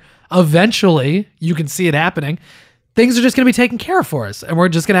where eventually you can see it happening. Things are just going to be taken care of for us. And we're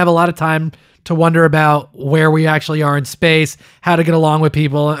just going to have a lot of time to wonder about where we actually are in space, how to get along with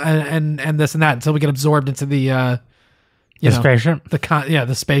people and this and that until we get absorbed into the spaceship?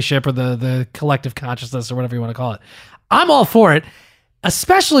 the spaceship or the collective consciousness or whatever you want to call it. I'm all for it,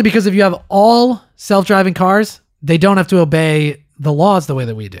 especially because if you have all self-driving cars, they don't have to obey the laws the way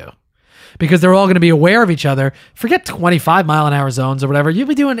that we do. Because they're all going to be aware of each other. Forget 25 mile an hour zones or whatever. You'll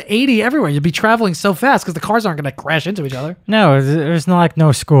be doing 80 everywhere. You'll be traveling so fast because the cars aren't going to crash into each other. No, there's not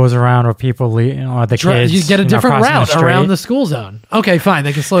no schools around where people or the kids. You get a different crossing route the around street. the school zone. Okay, fine.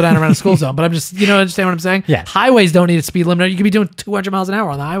 They can slow down around the school zone. But I'm just, understand what I'm saying? Yes. Highways don't need a speed limit. You could be doing 200 miles an hour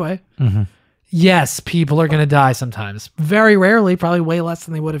on the highway. Mm-hmm. Yes, people are going to die sometimes. Very rarely, probably way less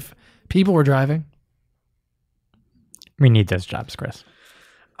than they would if people were driving. We need those jobs, Chris.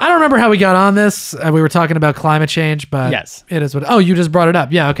 I don't remember how we got on this. We were talking about climate change, but Yes. it is what. Oh, you just brought it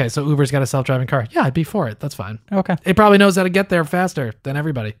up. Yeah, okay. So Uber's got a self-driving car. Yeah, I'd be for it. That's fine. Okay. It probably knows how to get there faster than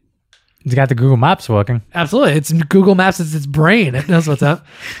everybody. It's got the Google Maps working. Absolutely. It's Google Maps. It's its brain. It knows what's up.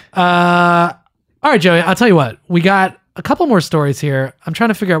 All right, Joey. I'll tell you what. We got a couple more stories here. I'm trying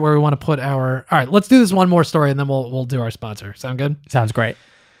to figure out where we want to put our. All right, let's do this one more story, and then we'll do our sponsor. Sound good? Sounds great.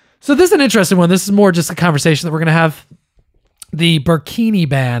 So this is an interesting one. This is more just a conversation that we're going to have. The Burkini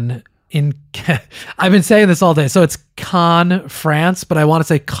ban in, I've been saying this all day. So it's Cannes, France, but I want to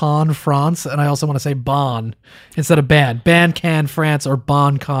say Cannes, France. And I also want to say Bonn instead of ban. Ban Cannes, France or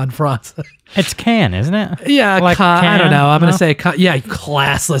Bonn, Cannes, France. It's Can, isn't it? Yeah, Like I don't Cannes, know. I'm going no? to say, yeah,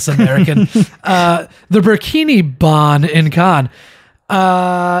 classless American. The Burkini ban in Cannes.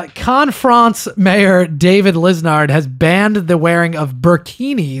 Cannes, France Mayor David Lisnard has banned the wearing of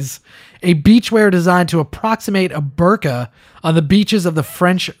burkinis, a beachwear designed to approximate a burqa on the beaches of the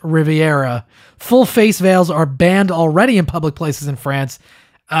French Riviera. Full face veils are banned already in public places in France.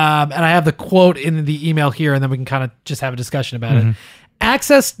 And I have the quote in the email here, and then we can kind of just have a discussion about it.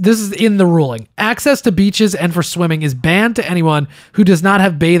 This is in the ruling. Access to beaches and for swimming is banned to anyone who does not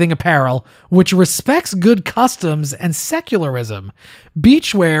have bathing apparel, which respects good customs and secularism.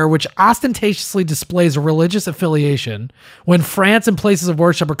 Beachwear, which ostentatiously displays religious affiliation, when France and places of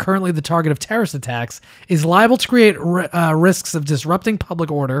worship are currently the target of terrorist attacks, is liable to create risks of disrupting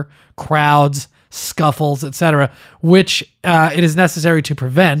public order, crowds, scuffles, etc., which it is necessary to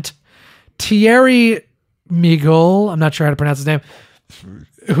prevent. Thierry Migol, I'm not sure how to pronounce his name,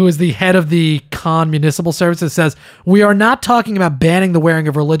 who is the head of the Cannes Municipal Services, says, "We are not talking about banning the wearing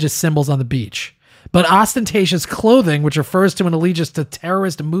of religious symbols on the beach. But ostentatious clothing, which refers to an allegiance to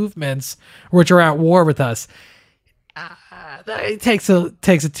terrorist movements which are at war with us, it takes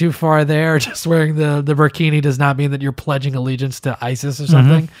it too far there. Just wearing the burkini does not mean that you're pledging allegiance to ISIS or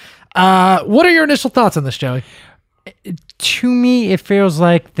something. What are your initial thoughts on this, Joey? To me, it feels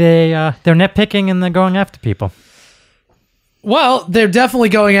like they're nitpicking and they're going after people. Well, they're definitely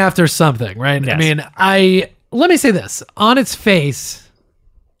going after something, right? Yes. I mean, let me say this. On its face,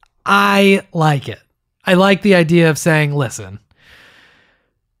 I like it. I like the idea of saying, listen,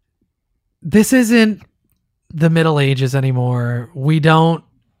 this isn't the Middle Ages anymore. We don't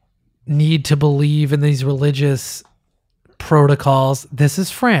need to believe in these religious protocols. This is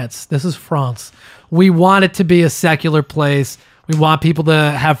France. This is France. We want it to be a secular place. We want people to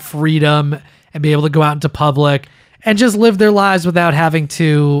have freedom and be able to go out into public and just live their lives without having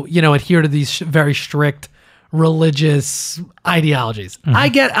to, adhere to these very strict religious ideologies. I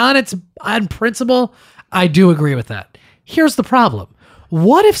get on principle, I do agree with that. Here's the problem.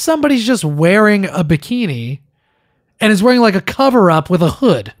 What if somebody's just wearing a bikini and is wearing like a cover up with a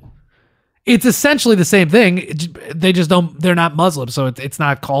hood? It's essentially the same thing. They're not Muslim, so it's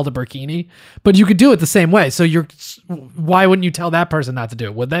not called a burkini, but you could do it the same way. So why wouldn't you tell that person not to do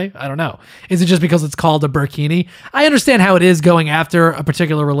it? Would they? I don't know. Is it just because it's called a burkini? I understand how it is going after a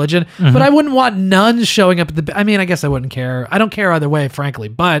particular religion, but I wouldn't want nuns showing up at I guess I wouldn't care. I don't care either way, frankly,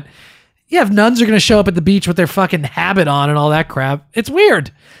 but yeah, if nuns are going to show up at the beach with their fucking habit on and all that crap, it's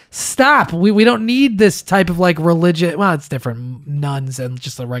weird. Stop. We don't need this type of like religion. Well, it's different. Nuns and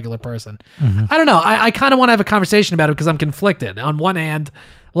just a regular person. I don't know. I kind of want to have a conversation about it because I'm conflicted. On one hand,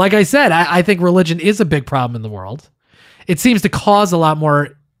 like I said, I think religion is a big problem in the world. It seems to cause a lot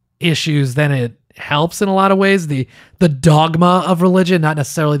more issues than it helps in a lot of ways. The dogma of religion, not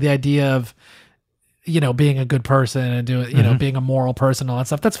necessarily the idea of, being a good person and doing, being a moral person and all that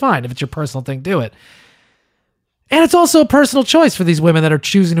stuff. That's fine. If it's your personal thing, do it. And it's also a personal choice for these women that are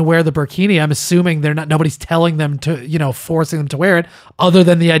choosing to wear the burkini. I'm assuming nobody's telling them to, forcing them to wear it, other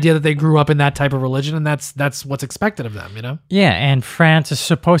than the idea that they grew up in that type of religion, and that's what's expected of them, Yeah, and France is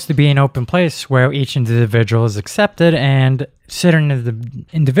supposed to be an open place where each individual is accepted, and certain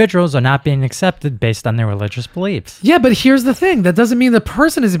individuals are not being accepted based on their religious beliefs. Yeah, but here's the thing. That doesn't mean the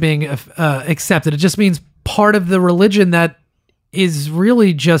person isn't being accepted. It just means part of the religion that is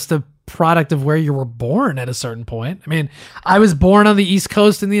really just a product of where you were born at a certain point. I mean, I was born on the East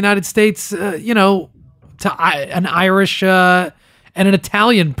Coast in the United States, to an Irish and an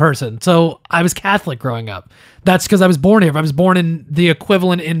Italian person. So I was Catholic growing up. That's because I was born here. If I was born in the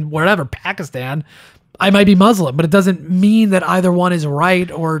equivalent in wherever, Pakistan, I might be Muslim, but it doesn't mean that either one is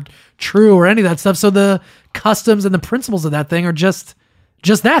right or true or any of that stuff. So the customs and the principles of that thing are just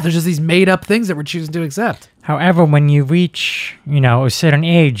that. There's just these made up things that we're choosing to accept. However, when you reach, a certain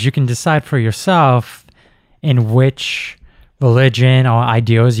age, you can decide for yourself in which religion or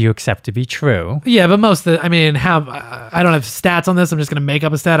ideals you accept to be true. Yeah, but I don't have stats on this. I'm just going to make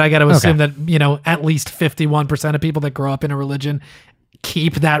up a stat. I got to assume that, at least 51% of people that grow up in a religion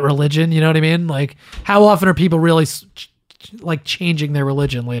keep that religion. You know what I mean? Like, how often are people really changing their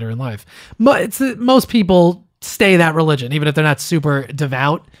religion later in life? Most people stay that religion, even if they're not super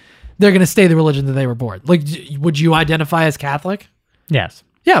devout. They're going to stay the religion that they were born. Like, would you identify as Catholic? Yes.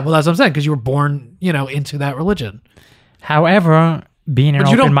 Yeah, well, that's what I'm saying, because you were born, into that religion. However, being an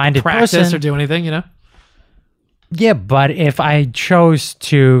open-minded person... But you don't practice or do anything, Yeah, but if I chose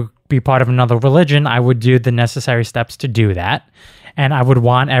to be part of another religion, I would do the necessary steps to do that. And I would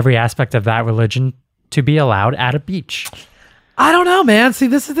want every aspect of that religion to be allowed at a beach. I don't know, man. See,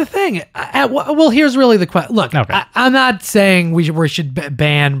 this is the thing. Well, here's really the question. Look, okay. I'm not saying we should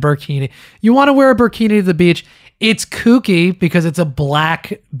ban burkini. You want to wear a burkini to the beach. It's kooky because it's a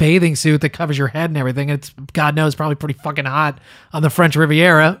black bathing suit that covers your head and everything. It's, God knows, probably pretty fucking hot on the French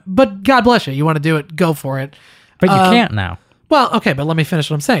Riviera. But God bless you. You want to do it, go for it. But you can't now. Well, okay, but let me finish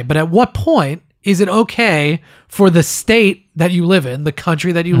what I'm saying. But at what point is it okay for the state that you live in, the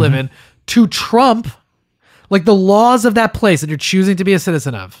country that you live in, to trump like the laws of that place that you're choosing to be a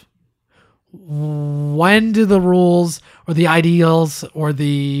citizen of? When do the rules or the ideals or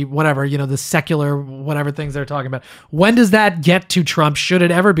the whatever, the secular whatever things they're talking about, when does that get to trump? Should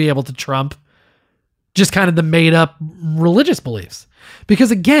it ever be able to trump just kind of the made up religious beliefs?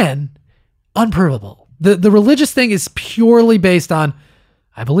 Because again, unprovable. The religious thing is purely based on,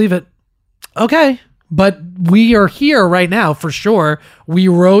 I believe it. Okay. But we are here right now for sure. We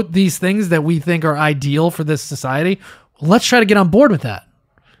wrote these things that we think are ideal for this society. Let's try to get on board with that.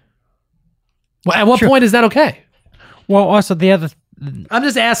 Well, at what point is that okay? Well, also the other... I'm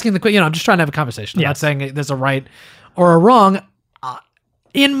just asking I'm just trying to have a conversation. I'm not saying there's a right or a wrong.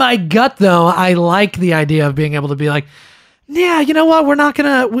 In my gut, though, I like the idea of being able to be like, yeah, you know what? We're not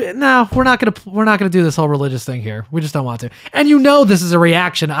gonna do this whole religious thing here. We just don't want to. And this is a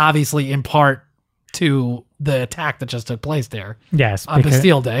reaction, obviously, in part to the attack that just took place there. Yes, on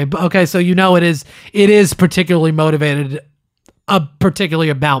Bastille Day. Okay, so it is particularly motivated, particularly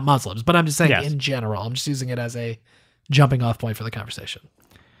about Muslims. But I'm just saying in general. I'm just using it as a jumping off point for the conversation.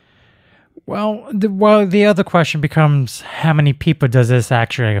 Well, the other question becomes, how many people does this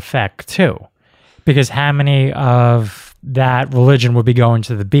actually affect too? Because how many of that religion would be going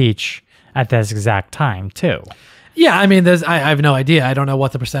to the beach at this exact time too? Yeah, I mean, I have no idea. I don't know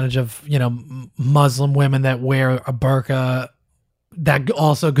what the percentage of Muslim women that wear a burqa that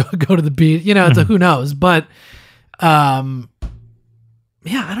also go to the beach. It's who knows. But I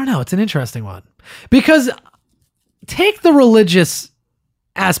don't know. It's an interesting one because take the religious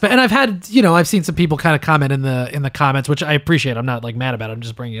aspect, and I've seen some people kind of comment in the comments, which I appreciate. I'm not like mad about it. I'm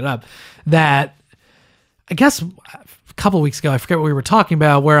just bringing it up that I guess a couple of weeks ago, I forget what we were talking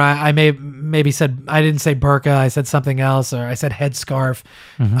about, where I maybe said, I didn't say burqa, I said something else, or I said headscarf.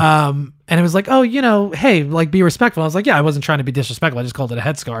 And it was like, oh, hey, like be respectful. I was like, yeah, I wasn't trying to be disrespectful. I just called it a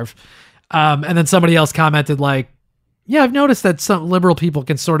headscarf. And then somebody else commented like, yeah, I've noticed that some liberal people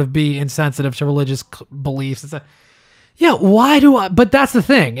can sort of be insensitive to religious beliefs. It's yeah, but that's the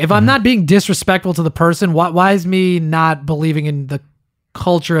thing. If I'm not being disrespectful to the person, why is me not believing in the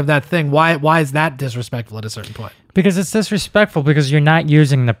culture of that thing? Why is that disrespectful at a certain point? Because it's disrespectful because you're not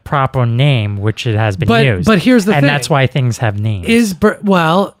using the proper name, which it has been used. But here's the thing. And that's why things have names. But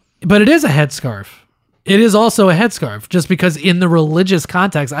it is a headscarf. It is also a headscarf, just because in the religious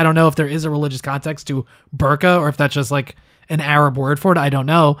context, I don't know if there is a religious context to burqa or if that's just like an Arab word for it. I don't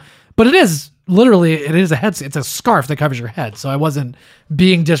know. But it is it's a scarf that covers your head. So I wasn't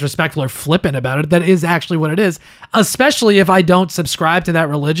being disrespectful or flippant about it. That is actually what it is, especially if I don't subscribe to that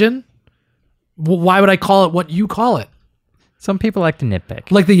religion. Why would I call it what you call it? Some people like to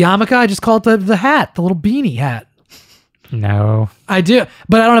nitpick. Like the yarmulke, I just call it the hat, the little beanie hat. No. I do,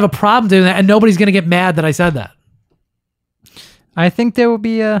 but I don't have a problem doing that, and nobody's going to get mad that I said that. I think there will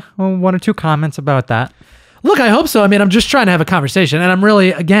be one or two comments about that. Look, I hope so. I mean, I'm just trying to have a conversation, and I'm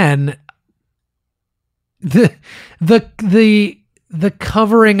really, again, the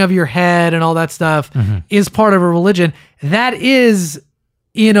covering of your head and all that stuff is part of a religion that is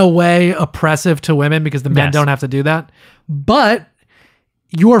in a way oppressive to women because the men don't have to do that. But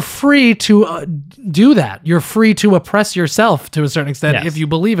you're free to do that. You're free to oppress yourself to a certain extent if you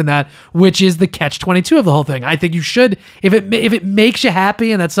believe in that, which is the catch-22 of the whole thing. I think you should, if it makes you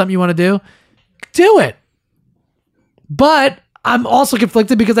happy and that's something you want to do it. But I'm also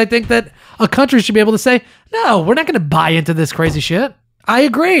conflicted because I think that a country should be able to say, no, we're not going to buy into this crazy shit. I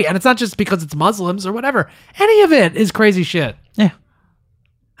agree. And it's not just because it's Muslims or whatever. Any of it is crazy shit. Yeah.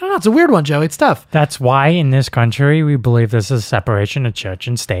 I don't know. It's a weird one, Joey. It's tough. That's why in this country, we believe this is separation of church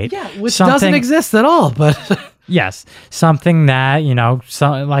and state. Yeah, which doesn't exist at all. But yes, something that,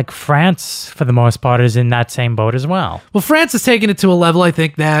 like France, for the most part, is in that same boat as well. Well, France has taken it to a level, I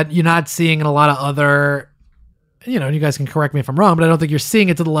think, that you're not seeing in a lot of other... you guys can correct me if I'm wrong, but I don't think you're seeing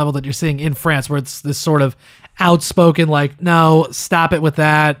it to the level that you're seeing in France, where it's this sort of outspoken, like, no, stop it with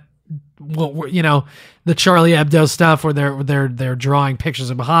that. The Charlie Hebdo stuff where they're drawing pictures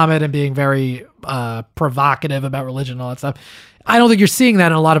of Muhammad and being very provocative about religion and all that stuff. I don't think you're seeing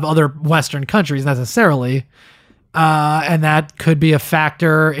that in a lot of other Western countries necessarily. And that could be a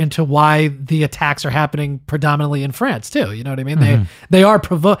factor into why the attacks are happening predominantly in France too. You know what I mean? They are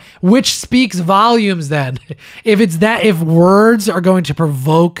which speaks volumes then. If words are going to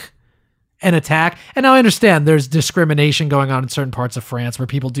provoke an attack, and now I understand there's discrimination going on in certain parts of France where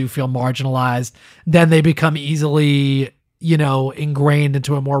people do feel marginalized, then they become easily, ingrained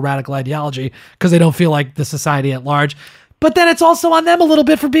into a more radical ideology because they don't feel like the society at large. But then it's also on them a little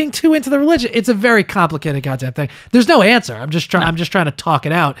bit for being too into the religion. It's a very complicated goddamn thing. There's no answer. I'm just trying to talk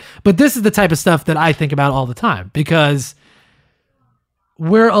it out. But this is the type of stuff that I think about all the time because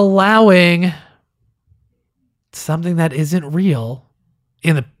we're allowing something that isn't real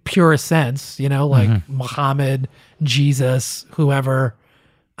in the purest sense, like Muhammad, Jesus, whoever.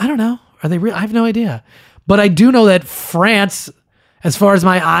 I don't know. Are they real? I have no idea. But I do know that France, as far as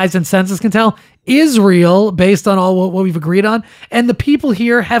my eyes and senses can tell, is real based on all what we've agreed on. And the people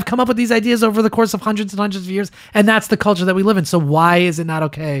here have come up with these ideas over the course of hundreds and hundreds of years. And that's the culture that we live in. So why is it not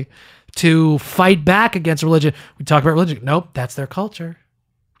okay to fight back against religion? We talk about religion. Nope, that's their culture.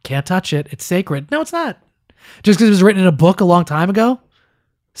 Can't touch it. It's sacred. No, it's not. Just because it was written in a book a long time ago.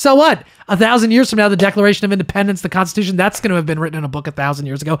 So what? 1,000 years from now, the Declaration of Independence, the Constitution, that's going to have been written in a book 1,000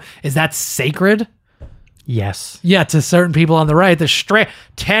 years ago. Is that sacred? Yes. Yeah, to certain people on the right, the strict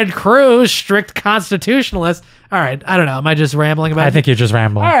Ted Cruz, strict constitutionalist. All right, I don't know. Am I just rambling about it? I think you're just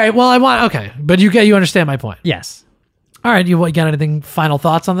rambling. All right, well, okay, but you understand my point. Yes. All right, you got anything final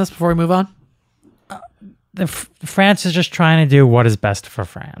thoughts on this before we move on? France is just trying to do what is best for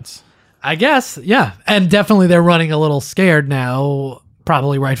France. I guess, yeah, and definitely they're running a little scared now,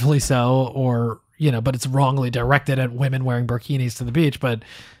 probably rightfully so, or but it's wrongly directed at women wearing burqinis to the beach. But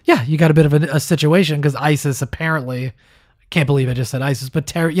yeah, you got a bit of a situation because ISIS apparently, I can't believe I just said ISIS, but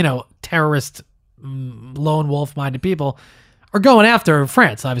terrorist, lone wolf-minded people are going after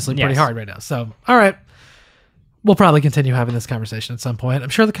France, obviously pretty hard right now. So, all right. We'll probably continue having this conversation at some point. I'm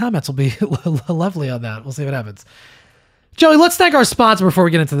sure the comments will be lovely on that. We'll see what happens. Joey, let's thank our sponsor before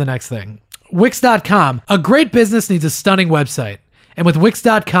we get into the next thing. Wix.com. A great business needs a stunning website. And with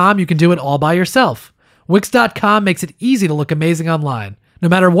Wix.com, you can do it all by yourself. Wix.com makes it easy to look amazing online, no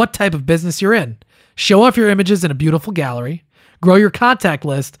matter what type of business you're in. Show off your images in a beautiful gallery, grow your contact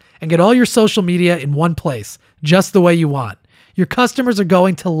list, and get all your social media in one place, just the way you want. Your customers are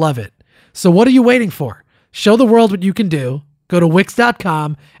going to love it. So what are you waiting for? Show the world what you can do. Go to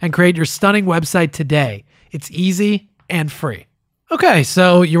Wix.com and create your stunning website today. It's easy and free. Okay,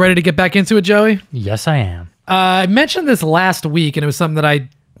 so you ready to get back into it, Joey? Yes, I am. I mentioned this last week, and it was something that I,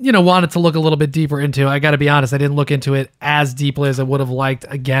 wanted to look a little bit deeper into. I got to be honest, I didn't look into it as deeply as I would have liked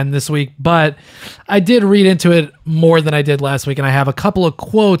again this week, but I did read into it more than I did last week, and I have a couple of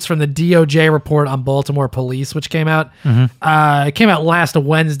quotes from the DOJ report on Baltimore police, which came out. It came out last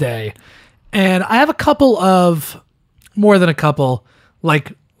Wednesday, and I have more than a couple,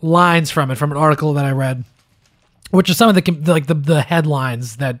 lines from an article that I read, which are some of the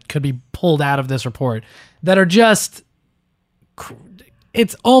headlines that could be pulled out of this report that are just,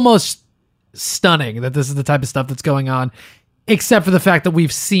 it's almost stunning that this is the type of stuff that's going on, except for the fact that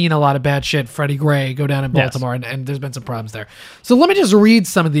we've seen a lot of bad shit. Freddie Gray go down in Baltimore, and there's been some problems there. So let me just read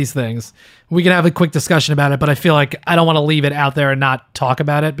some of these things. We can have a quick discussion about it, but I feel like I don't want to leave it out there and not talk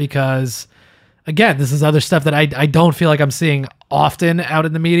about it because, again, this is other stuff that I don't feel like I'm seeing often out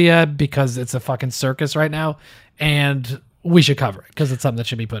in the media because it's a fucking circus right now, and we should cover it because it's something that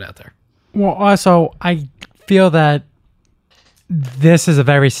should be put out there. Well, also, I feel that this is a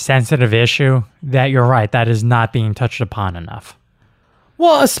very sensitive issue that you're right, that is not being touched upon enough.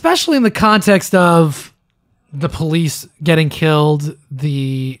 Well, especially in the context of the police getting killed,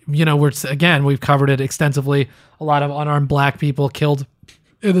 we've covered it extensively. A lot of unarmed black people killed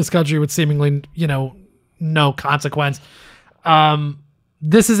in this country with seemingly, no consequence.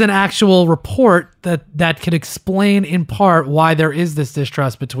 This is an actual report that could explain in part why there is this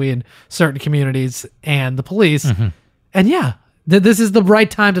distrust between certain communities and the police. Mm-hmm. And yeah, this is the right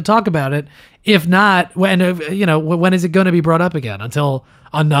time to talk about it. If not, when is it going to be brought up again? Until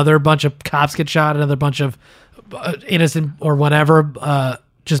another bunch of cops get shot, another bunch of innocent or whatever,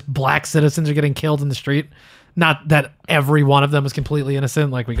 just black citizens are getting killed in the street. Not that every one of them was completely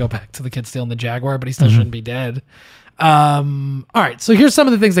innocent. Like we go back to the kid stealing the Jaguar, but he still shouldn't be dead. All right, so here's some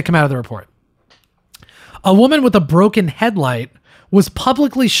of the things that come out of the report. A woman with a broken headlight was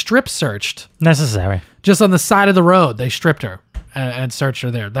publicly strip searched. Necessary. Just on the side of the road, they stripped her and searched her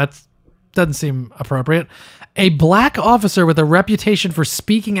there. That doesn't seem appropriate. A black officer with a reputation for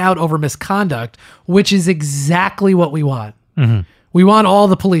speaking out over misconduct, which is exactly what we want. Mm-hmm. We want all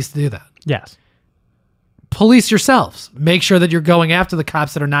the police to do that. Yes. Police yourselves. Make sure that you're going after the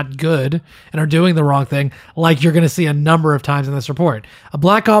cops that are not good and are doing the wrong thing, like you're going to see a number of times in this report. A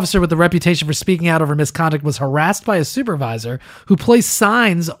black officer with a reputation for speaking out over misconduct was harassed by a supervisor who placed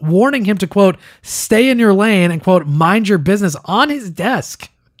signs warning him to, quote, stay in your lane and, quote, mind your business on his desk.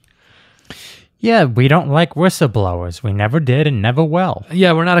 Yeah, we don't like whistleblowers. We never did and never will.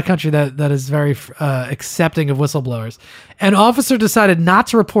 Yeah, we're not a country that is very accepting of whistleblowers. An officer decided not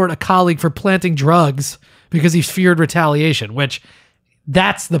to report a colleague for planting drugs because he feared retaliation, which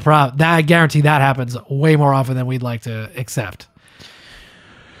that's the problem. I guarantee that happens way more often than we'd like to accept.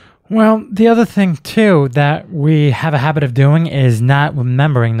 Well, the other thing, too, that we have a habit of doing is not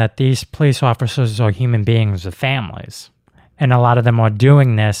remembering that these police officers are human beings with families. And a lot of them are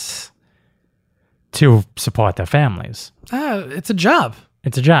doing this to support their families. It's a job.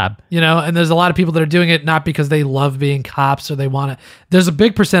 It's a job. And there's a lot of people that are doing it not because they love being cops or they want to. There's a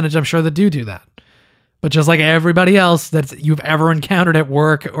big percentage, I'm sure, that do that. But just like everybody else that you've ever encountered at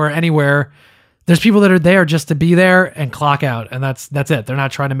work or anywhere, there's people that are there just to be there and clock out, and that's it. They're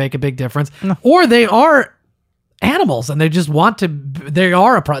not trying to make a big difference. No. Or they are animals and they just want to. They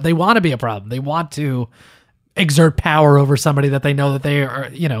want to be a problem. They want to exert power over somebody that they know that they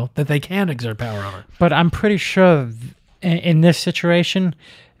are, that they can exert power over. But I'm pretty sure in this situation,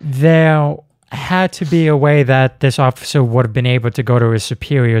 there had to be a way that this officer would have been able to go to his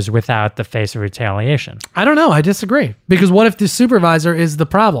superiors without the face of retaliation. I don't know. I disagree. Because what if the supervisor is the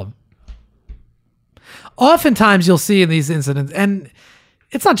problem? Oftentimes you'll see in these incidents, and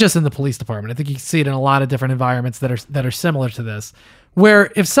it's not just in the police department. I think you can see it in a lot of different environments that are similar to this,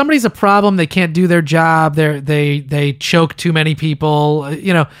 where if somebody's a problem, they can't do their job, they choke too many people.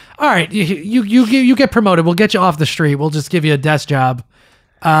 All right, you get promoted. We'll get you off the street. We'll just give you a desk job.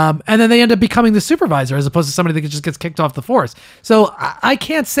 And then they end up becoming the supervisor as opposed to somebody that just gets kicked off the force. So I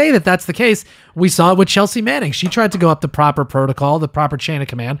can't say that that's the case. We saw it with Chelsea Manning. She tried to go up the proper protocol, the proper chain of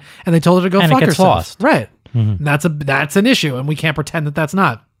command, and they told her to go fuck herself. Lost. Right. Mm-hmm. That's an issue, and we can't pretend that that's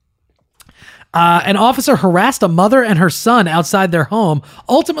not. An officer harassed a mother and her son outside their home,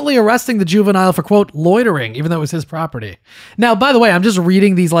 ultimately arresting the juvenile for, quote, loitering, even though it was his property. Now, by the way, I'm just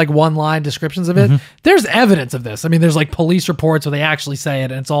reading these like one-line descriptions of it. Mm-hmm. There's evidence of this. I mean, there's like police reports where they actually say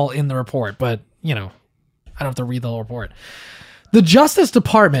it, and it's all in the report. But, I don't have to read the whole report. The Justice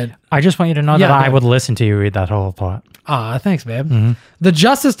Department... I just want you to know that I would listen to you read that whole report. Thanks, babe. Mm-hmm. The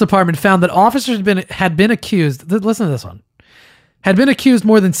Justice Department found that officers had been accused... Listen to this one. Had been accused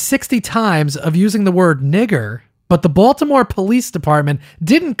more than 60 times of using the word nigger, but the Baltimore Police Department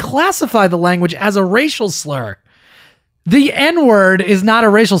didn't classify the language as a racial slur. The N-word is not a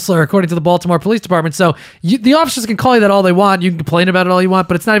racial slur, according to the Baltimore Police Department. So the officers can call you that all they want. You can complain about it all you want,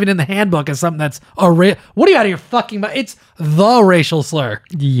 but it's not even in the handbook as something that's what are you out of your fucking mind? It's the racial slur.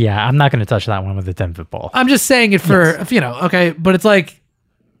 Yeah, I'm not going to touch that one with a 10-foot pole. I'm just saying it for, okay, but it's like,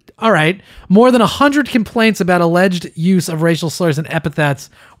 all right, more than 100 complaints about alleged use of racial slurs and epithets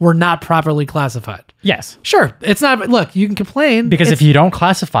were not properly classified. Yes. Sure. It's not, look, you can complain. Because if you don't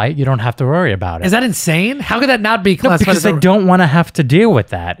classify it, you don't have to worry about it. Is that insane? How could that not be classified? No, because they don't want to have to deal with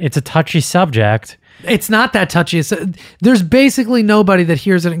that. It's a touchy subject. It's not that touchy. There's basically nobody that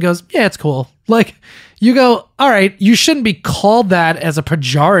hears it and goes, yeah, it's cool. Like, you go, all right, you shouldn't be called that as a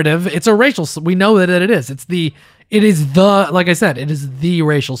pejorative. It's a racial, we know that it is. Like I said, it is the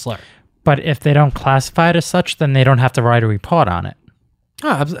racial slur. But if they don't classify it as such, then they don't have to write a report on it.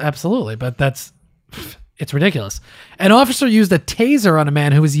 Oh, absolutely. But it's ridiculous. An officer used a taser on a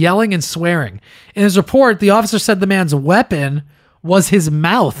man who was yelling and swearing. In his report, the officer said the man's weapon was his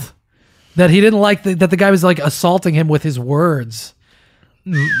mouth, that he didn't like that the guy was like assaulting him with his words.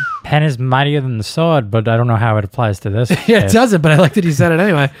 Pen is mightier than the sword, but I don't know how it applies to this. Yeah, it doesn't, but I like that he said it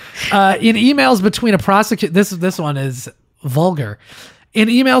anyway. In emails between a prosecutor, this one is vulgar. In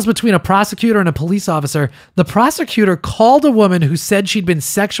emails between a prosecutor and a police officer, the prosecutor called a woman who said she'd been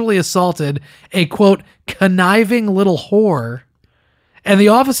sexually assaulted a, quote, conniving little whore. And the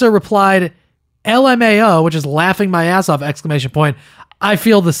officer replied, LMAO, which is laughing my ass off, exclamation point. I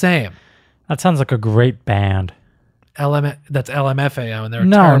feel the same. That sounds like a great band. That's LMFAO, and they're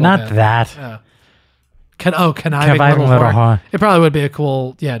no, not band. that. Conniving little whore. It probably would be a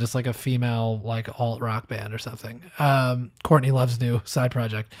cool, just like a female like alt rock band or something. Courtney Love's new side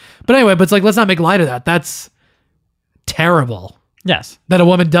project. But anyway, it's like, let's not make light of that. That's terrible. Yes, that a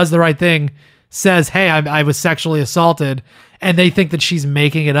woman does the right thing, says, "Hey, I was sexually assaulted," and they think that she's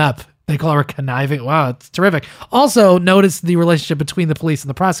making it up. They call her conniving. Wow, it's terrific. Also, notice the relationship between the police and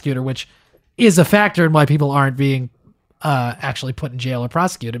the prosecutor, which is a factor in why people aren't being actually put in jail or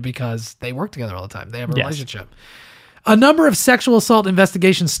prosecuted, because they work together all the time. They have a relationship. A number of sexual assault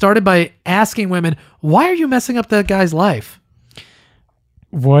investigations started by asking women, why are you messing up that guy's life?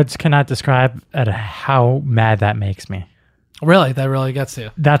 Words cannot describe how mad that makes me. Really? That really gets to you?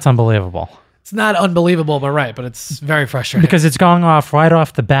 That's unbelievable. It's not unbelievable, but it's very frustrating. Because it's going off right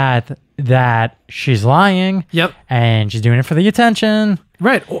off the bat that she's lying. Yep. And she's doing it for the attention.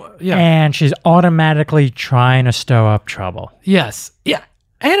 Right. Yeah. And she's automatically trying to stir up trouble. Yes. Yeah.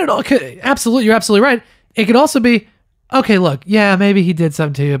 And absolutely, you're absolutely right. It could also be, okay, look, yeah, maybe he did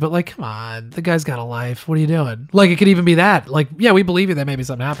something to you, but like, come on, the guy's got a life. What are you doing? Like, it could even be that. Like, yeah, we believe you that maybe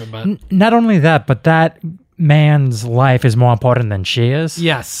something happened, but not only that, but that man's life is more important than she is.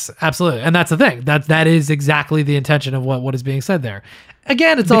 Yes, absolutely. And that's the thing. That is exactly the intention of what is being said there.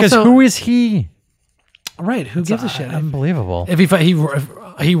 Again, it's because also, who is he? Right, who gives a shit? Unbelievable. If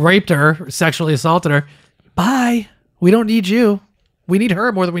he raped her, sexually assaulted her, bye. We don't need you. We need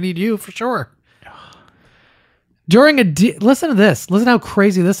her more than we need you, for sure. During listen to this. Listen how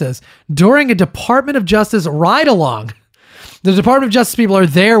crazy this is. During a Department of Justice ride-along, the Department of Justice people are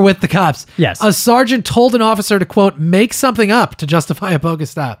there with the cops. Yes. A sergeant told an officer to, quote, make something up to justify a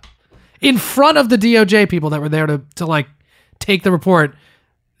bogus stop. In front of the DOJ people that were there to like, take the report.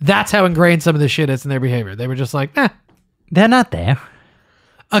 That's how ingrained some of this shit is in their behavior. They were just like, they're not there.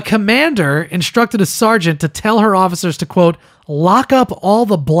 A commander instructed a sergeant to tell her officers to, quote, lock up all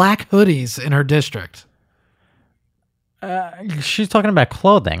the black hoodies in her district. She's talking about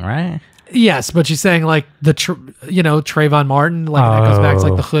clothing, right? Yes, but she's saying like Trayvon Martin, like that goes back to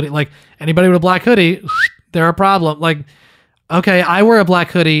like the hoodie, like anybody with a black hoodie, they're a problem. Like, okay, I wear a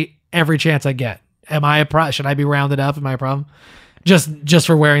black hoodie every chance I get. Am I should I be rounded up? Am I a problem? Just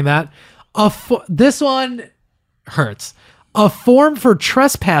for wearing that? This one hurts. A form for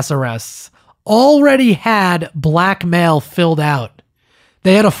trespass arrests already had black male filled out.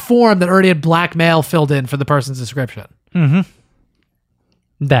 They had a form that already had black male filled in for the person's description. Mm-hmm.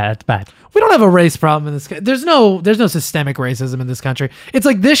 That's bad. We don't have a race problem in this. There's no systemic racism in this country. It's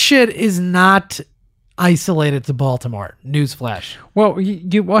like this shit is not isolated to Baltimore. Newsflash. Well,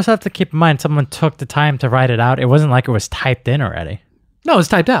 you also have to keep in mind someone took the time to write it out. It wasn't like it was typed in already. No, it's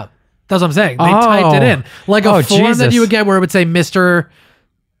typed out. That's what I'm saying. They typed it in. Like a form that you would get where it would say Mr.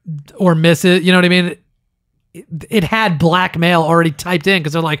 or Mrs. You know what I mean? It had black male already typed in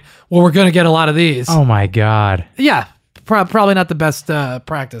because they're like, well, we're going to get a lot of these. Oh, my God. Yeah, probably not the best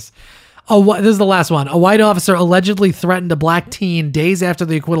practice. This is the last one. A white officer allegedly threatened a black teen days after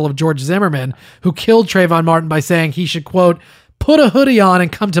the acquittal of George Zimmerman, who killed Trayvon Martin by saying he should, quote, put a hoodie on and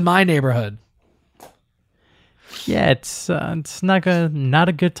come to my neighborhood. Yeah, it's not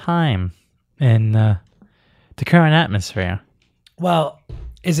a good time in the current atmosphere. Well,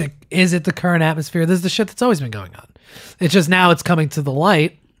 is it the current atmosphere? This is the shit that's always been going on. It's just now it's coming to the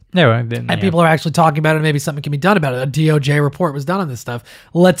light. And people are actually talking about it. Maybe something can be done about it. A DOJ report was done on this stuff.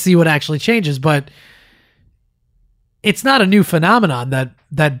 Let's see what actually changes. But it's not a new phenomenon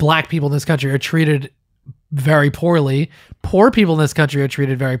that black people in this country are treated very poorly. Poor people in this country are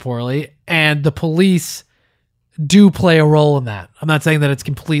treated very poorly. And the police do play a role in that. I'm not saying that it's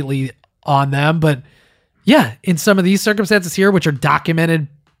completely on them, but yeah, in some of these circumstances here, which are documented,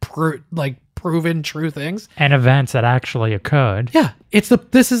 proven true things and events that actually occurred. Yeah,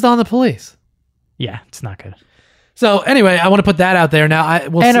 this is on the police. Yeah, it's not good. So anyway, I want to put that out there now.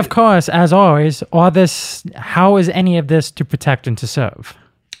 Of course, as always, how is any of this to protect and to serve?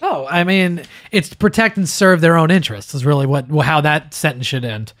 Oh, I mean, it's to protect and serve their own interests is really how that sentence should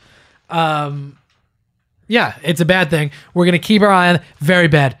end. Yeah, it's a bad thing. We're going to keep our eye on it. Very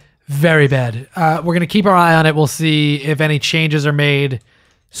bad. Very bad. We're going to keep our eye on it. We'll see if any changes are made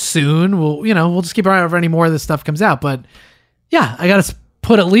soon. We'll just keep our eye on if any more of this stuff comes out. But yeah, I got to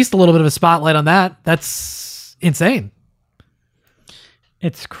put at least a little bit of a spotlight on that. That's insane.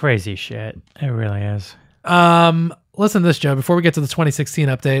 It's crazy shit. It really is. Listen to this, Joe, before we get to the 2016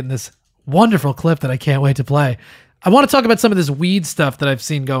 update and this wonderful clip that I can't wait to play. I want to talk about some of this weed stuff that I've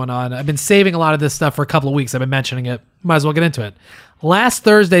seen going on. I've been saving a lot of this stuff for a couple of weeks. I've been mentioning it. Might as well get into it. Last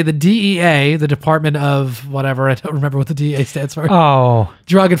Thursday, the DEA, the Department of whatever, I don't remember what the DEA stands for. Oh.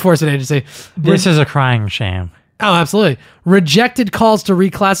 Drug Enforcement Agency. This is a crying shame. Oh, absolutely. Rejected calls to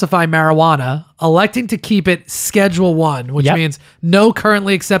reclassify marijuana, electing to keep it Schedule 1, which means no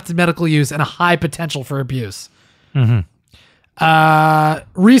currently accepted medical use and a high potential for abuse. Mm-hmm.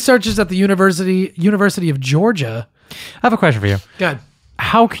 Researchers at the University of Georgia. I have a question for you. Good.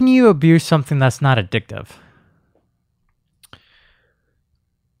 How can you abuse something that's not addictive?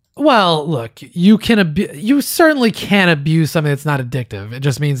 Well, look, you certainly can abuse something that's not addictive. It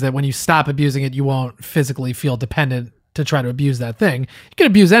just means that when you stop abusing it, you won't physically feel dependent to try to abuse that thing. You can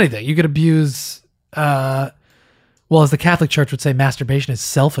abuse anything. You could abuse, as the Catholic Church would say, masturbation is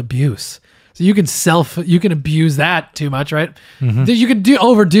self-abuse. So you can abuse that too much, right? Mm-hmm. You can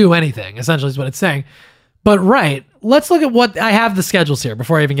overdo anything, essentially is what it's saying. But right, let's look at what I have the schedules here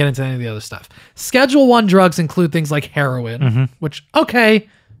before I even get into any of the other stuff. Schedule 1 drugs include things like heroin, which, okay,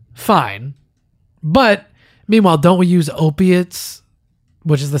 fine. But meanwhile, don't we use opiates,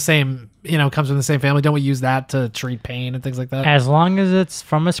 which is the same, comes from the same family? Don't we use that to treat pain and things like that? As long as it's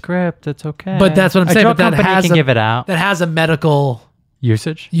from a script, it's okay. But that's what I'm saying. A drug company can give it out. That has a medical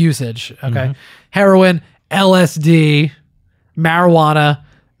usage. Okay. Mm-hmm. Heroin, LSD, marijuana,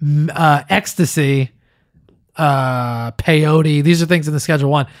 ecstasy, peyote. These are things in the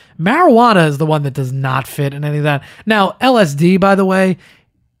Schedule 1. Marijuana is the one that does not fit in any of that. Now, LSD, by the way,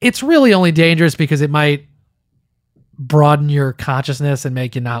 it's really only dangerous because it might broaden your consciousness and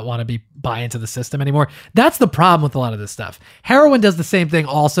make you not want to buy into the system anymore. That's the problem with a lot of this stuff. Heroin does the same thing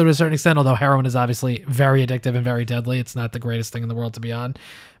also to a certain extent, although heroin is obviously very addictive and very deadly. It's not the greatest thing in the world to be on.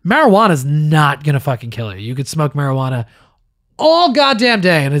 Marijuana is not going to fucking kill you. You could smoke marijuana all goddamn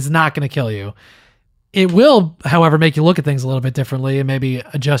day and it's not going to kill you. It will, however, make you look at things a little bit differently and maybe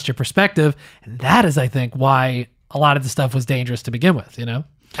adjust your perspective. And that is, I think, why a lot of the stuff was dangerous to begin with,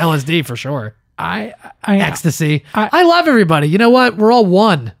 LSD for sure. ecstasy. I love everybody. You know what? We're all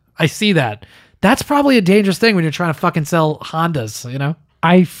one. I see that. That's probably a dangerous thing when you're trying to fucking sell Hondas, you know?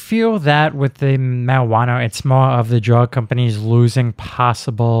 I feel that with the marijuana, it's more of the drug companies losing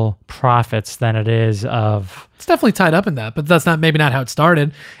possible profits than it is of... It's definitely tied up in that, but that's maybe not how it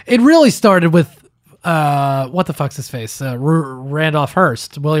started. It really started with, what the fuck's his face? Randolph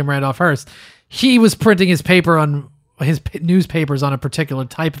Hearst, William Randolph Hearst. He was printing his paper on his newspapers on a particular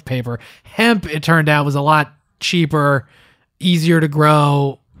type of paper. Hemp, it turned out, was a lot cheaper, easier to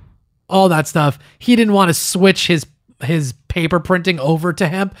grow, all that stuff. He didn't want to switch his paper printing over to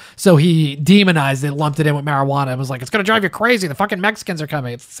hemp, so he demonized it, lumped it in with marijuana, and was like, it's going to drive you crazy. The fucking Mexicans are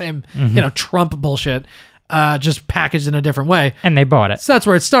coming. It's the same, Trump bullshit, just packaged in a different way. And they bought it. So that's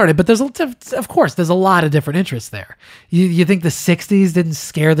where it started. But there's a lot of different interests there. You think the 60s didn't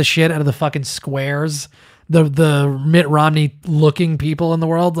scare the shit out of the fucking squares, the Mitt Romney looking people in the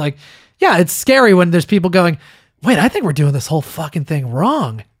world? Like, yeah, it's scary when there's people going, wait, I think we're doing this whole fucking thing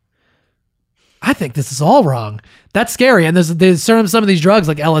wrong. I think this is all wrong. That's scary. And there's some of these drugs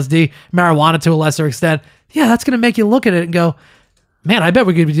like LSD, marijuana to a lesser extent. Yeah, that's going to make you look at it and go, man, I bet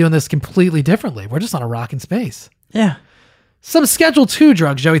we could be doing this completely differently. We're just on a rock in space. Yeah. Some Schedule II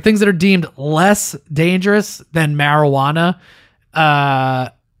drugs, Joey, things that are deemed less dangerous than marijuana.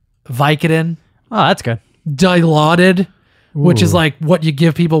 Vicodin. Oh, that's good. Dilaudid, which is like what you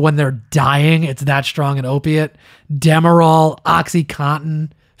give people when they're dying. It's that strong an opiate. Demerol, OxyContin,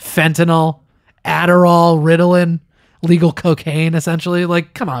 fentanyl, Adderall, Ritalin, legal cocaine, essentially.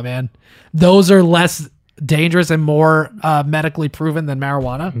 Like, come on, man. Those are less dangerous and more medically proven than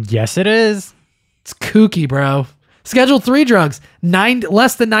marijuana. Yes, it is. It's kooky, bro. Schedule III drugs,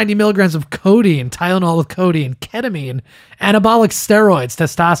 less than 90 milligrams of codeine, Tylenol with codeine, ketamine, anabolic steroids,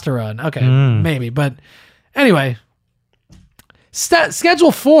 testosterone. Okay, maybe. But anyway, Schedule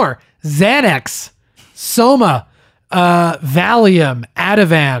IV, Xanax, Soma, Valium,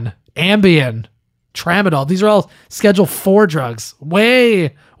 Ativan, Ambien, Tramadol. These are all Schedule IV drugs.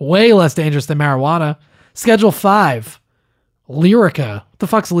 Way, way less dangerous than marijuana. Schedule V, Lyrica. What the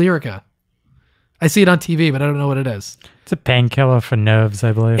fuck's Lyrica? I see it on TV, but I don't know what it is. It's a painkiller for nerves,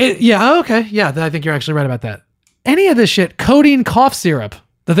 I believe. Yeah, okay. Yeah, I think you're actually right about that. Any of this shit, codeine cough syrup,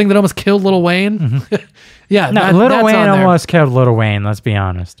 the thing that almost killed Lil Wayne. Mm-hmm. Yeah, no, Lil Wayne almost killed Lil Wayne, let's be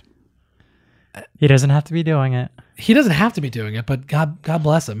honest. He doesn't have to be doing it. He doesn't have to be doing it, but God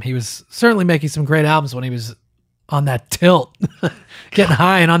bless him. He was certainly making some great albums when he was on that tilt, getting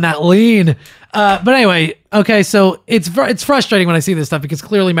high and on that lean. But anyway, okay, so it's frustrating when I see this stuff because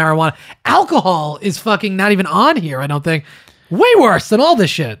clearly marijuana, alcohol is fucking not even on here. I don't think way worse than all this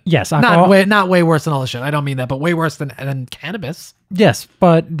shit. Yes, alcohol. Not way worse than all this shit. I don't mean that, but way worse than cannabis. Yes,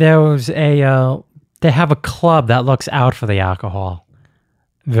 but there was they have a club that looks out for the alcohol,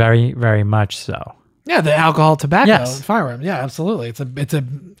 very very much so. Yeah, the alcohol, tobacco, firearm. Yeah, absolutely. It's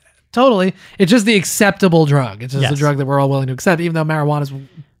just the acceptable drug. It's just a drug that we're all willing to accept, even though marijuana is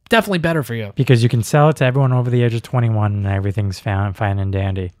definitely better for you. Because you can sell it to everyone over the age of 21 and everything's fine and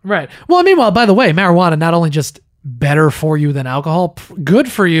dandy. Right. Well, meanwhile, by the way, marijuana not only just better for you than alcohol,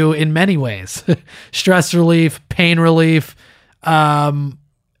 good for you in many ways. Stress relief, pain relief.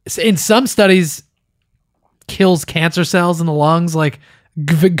 In some studies, kills cancer cells in the lungs. Like,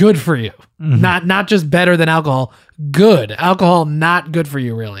 good for you. Mm-hmm. Not just better than alcohol. Good. Alcohol, not good for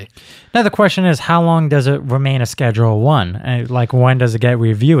you, really. Now the question is, how long does it remain a Schedule I? Like, when does it get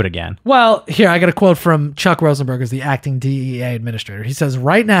reviewed again? Well, here, I got a quote from Chuck Rosenberg, who's the acting DEA administrator. He says,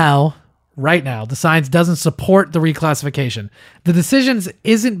 right now, the science doesn't support the reclassification. The decision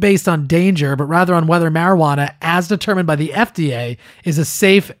isn't based on danger, but rather on whether marijuana, as determined by the FDA, is a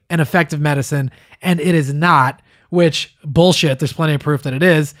safe and effective medicine, and it is not, which, bullshit, there's plenty of proof that it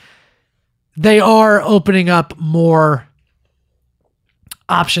is. They are opening up more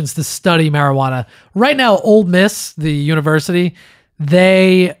options to study marijuana. Right now, Ole Miss, the university,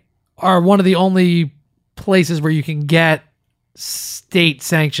 they are one of the only places where you can get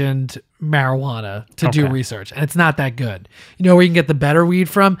state-sanctioned marijuana to do research, and it's not that good. You know where you can get the better weed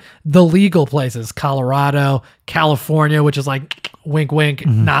from? The legal places, Colorado, California, which is like wink wink,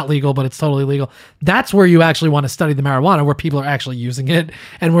 not legal, but it's totally legal. That's where you actually want to study the marijuana, where people are actually using it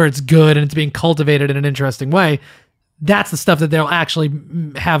and where it's good and it's being cultivated in an interesting way. That's the stuff that they'll actually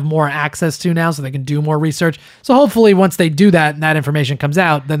have more access to now, so they can do more research. So hopefully once they do that and that information comes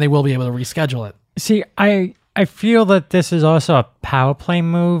out, then they will be able to reschedule it. See, I feel that this is also a power play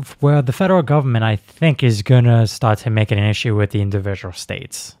move where the federal government, I think, is going to start to make it an issue with the individual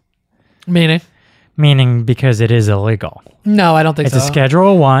states. Meaning Meaning because it is illegal. No, I don't think It's so. a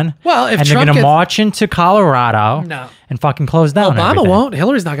Schedule 1. Well, if and Trump they're going to gets- march into Colorado No. and fucking close down Obama everything. won't.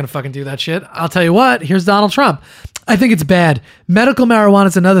 Hillary's not going to fucking do that shit. I'll tell you what. Here's Donald Trump. I think it's bad. Medical marijuana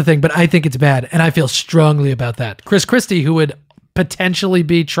is another thing, but I think it's bad, and I feel strongly about that. Chris Christie, who would potentially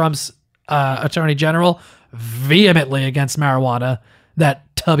be Trump's attorney general, vehemently against marijuana,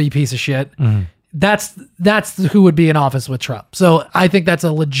 that tubby piece of shit. That's who would be in office with Trump. So I think that's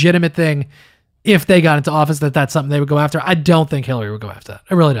a legitimate thing. If they got into office, that's something they would go after. I don't think Hillary would go after that.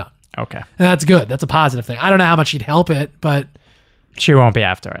 I really don't. Okay. And that's good. That's a positive thing. I don't know how much she'd help it, but She won't be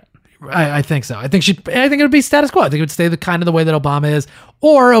after it. I think so. I think it would be status quo. I think it would stay the way that Obama is,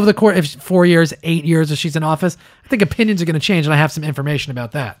 or over the course of 4 years, 8 years, if she's in office. I think opinions are going to change, and I have some information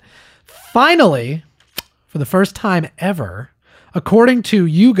about that. Finally, for the first time ever, according to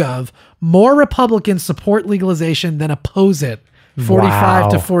YouGov, more Republicans support legalization than oppose it. 45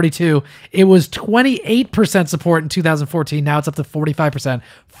 to Wow. 42. It was 28% support in 2014. Now it's up to 45%.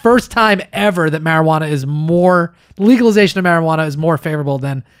 First time ever that legalization of marijuana is more favorable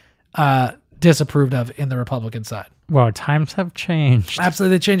than disapproved of in the Republican side. Well, times have changed.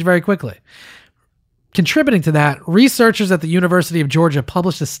 Absolutely, they change very quickly. Contributing to that, researchers at the University of Georgia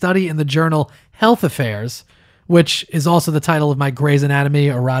published a study in the journal Health Affairs, which is also the title of my Grey's Anatomy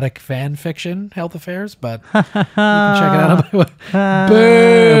erotic fan fiction, Health Affairs, but you can check it out on my website.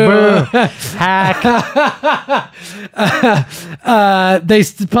 Boo! Hack. They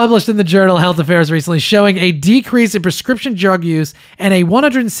published in the journal Health Affairs recently showing a decrease in prescription drug use and a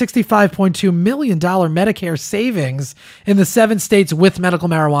 $165.2 million Medicare savings in the 7 states with medical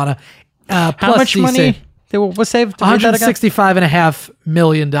marijuana. How Plus much DC. money was saved? To read that again? $165.5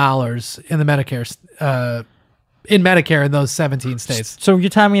 million in the Medicare in those 17 states. So you're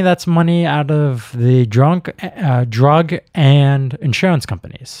telling me that's money out of the drug and insurance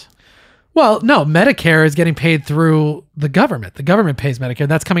companies? Well, no, Medicare is getting paid through the government. The government pays Medicare.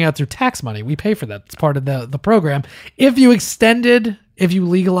 That's coming out through tax money. We pay for that. It's part of the program. If you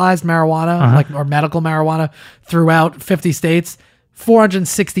legalized marijuana, or medical marijuana throughout 50 states,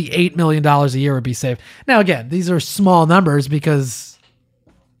 $468 million a year would be saved. Now, again, these are small numbers because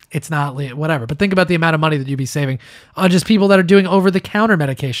it's not whatever. But think about the amount of money that you'd be saving on just people that are doing over-the-counter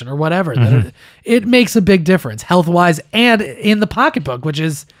medication or whatever. It makes a big difference health-wise and in the pocketbook, which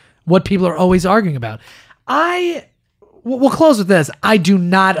is what people are always arguing about. We'll close with this. I do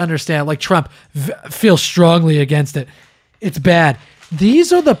not understand. Like Trump feels strongly against it. It's bad.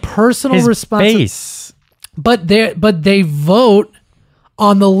 These are the personal responsibilities. But they vote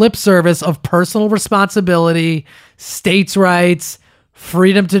on the lip service of personal responsibility, states' rights,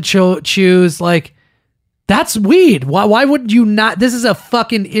 freedom to choose. Like, that's weed. Why wouldn't you not? This is a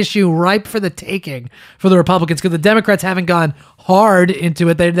fucking issue ripe for the taking for the Republicans because the Democrats haven't gone hard into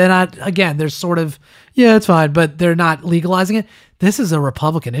it. They're not, again, they're sort of, yeah, it's fine, but they're not legalizing it. This is a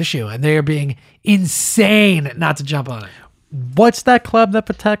Republican issue, and they are being insane not to jump on it. What's that club that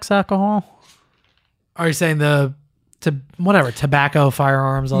protects alcohol? Are you saying tobacco,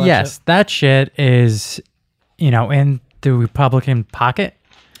 firearms, all that Yes, shit? that shit is, in the Republican pocket.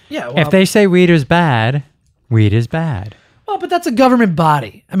 Yeah. Well, If they say weed is bad, weed is bad. Well, but that's a government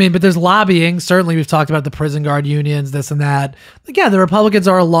body. I mean, but there's lobbying. Certainly, we've talked about the prison guard unions, this and that. Again, the Republicans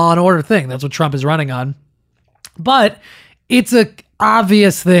are a law and order thing. That's what Trump is running on. But it's a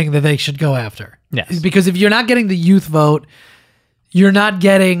obvious thing that they should go after. Yes. Because if you're not getting the youth vote, you're not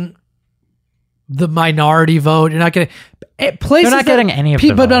getting the minority vote. You're not getting places. They're not getting any of the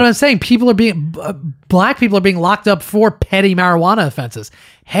But vote. what I'm saying, black people are being locked up for petty marijuana offenses.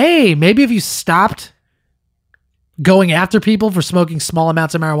 Hey, maybe if you stopped going after people for smoking small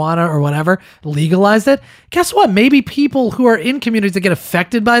amounts of marijuana or whatever, legalized it, guess what? Maybe people who are in communities that get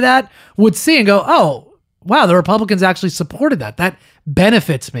affected by that would see and go, oh, wow, the Republicans actually supported that. That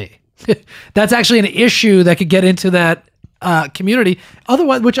benefits me. That's actually an issue that could get into that community,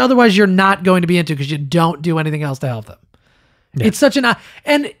 otherwise you're not going to be into because you don't do anything else to help them. Yeah. It's such and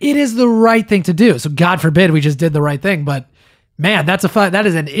it is the right thing to do. So God forbid we just did the right thing, but man, that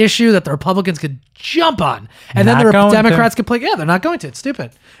is an issue that the Republicans could jump on, and then the Democrats could play. Yeah, they're not going to. It's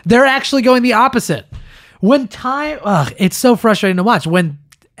stupid. They're actually going the opposite. It's so frustrating to watch when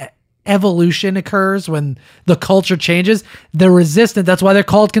evolution occurs, when the culture changes. They're resistant. That's why they're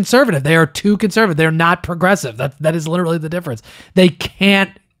called conservative. They are too conservative. They're not progressive. That is literally the difference. They can't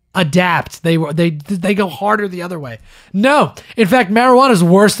adapt. They go harder the other way. No, in fact, marijuana is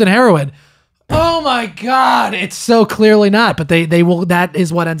worse than heroin. Oh my God, it's so clearly not. But they will. That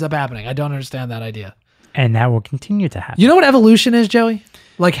is what ends up happening. I don't understand that idea. And that will continue to happen. You know what evolution is, Joey?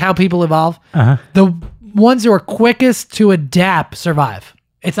 Like how people evolve. Uh-huh. The ones who are quickest to adapt survive.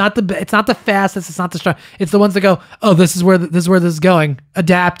 It's not the fastest. It's not the strong. It's the ones that go, oh, this is where this is going.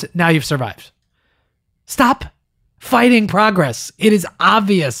 Adapt. Now you've survived. Stop fighting progress. It is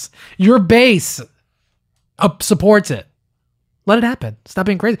obvious. Your base supports it. Let it happen. Stop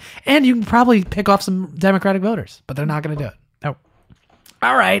being crazy. And you can probably pick off some Democratic voters, but they're not going to do it. Oh.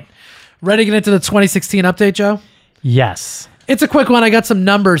 All right. Ready to get into the 2016 update, Joe? Yes. It's a quick one. I got some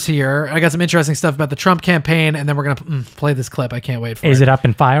numbers here. I got some interesting stuff about the Trump campaign, and then we're going to play this clip. I can't wait for it. Is it up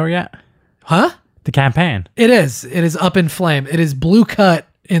in fire yet? Huh? The campaign. It is. It is up in flame. It is blue cut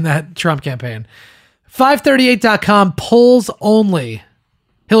in that Trump campaign. 538.com polls only.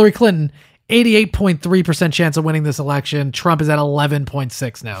 Hillary Clinton, 88.3% chance of winning this election. Trump is at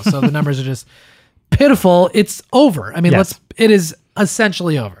 11.6 now. So the numbers are just pitiful. It's over. I mean, Yes. it is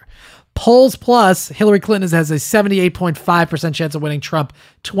essentially over. Polls Plus, Hillary Clinton has a 78.5% chance of winning. Trump,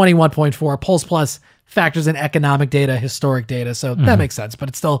 21.4. Polls Plus factors in economic data, historic data. So that makes sense, but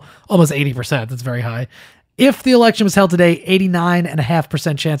it's still almost 80%. That's very high. If the election was held today,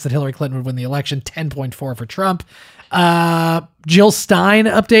 89.5% chance that Hillary Clinton would win the election, 10.4 for Trump. Jill Stein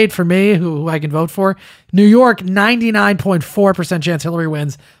update for me, who I can vote for. New York, 99.4% chance Hillary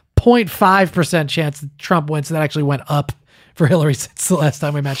wins, 0.5% chance that Trump wins. So that actually went up for Hillary since the last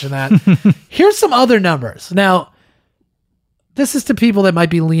time we mentioned that. Here's some other numbers. Now, this is to people that might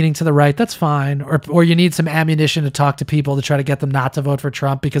be leaning to the right. That's fine. Or you need some ammunition to talk to people to try to get them not to vote for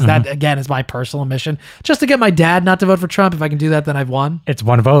Trump, because that, again, is my personal mission. Just to get my dad not to vote for Trump. If I can do that, then I've won. It's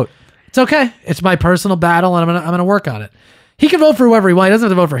one vote. It's okay. It's my personal battle, and I'm gonna work on it. He can vote for whoever he wants. He doesn't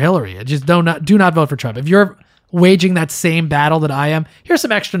have to vote for Hillary. Just do not vote for Trump. If you're waging that same battle that I am, here's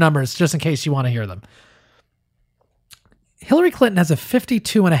some extra numbers just in case you want to hear them. Hillary Clinton has a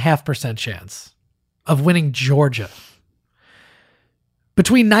 52.5% chance of winning Georgia.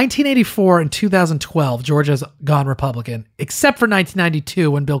 Between 1984 and 2012, Georgia's gone Republican, except for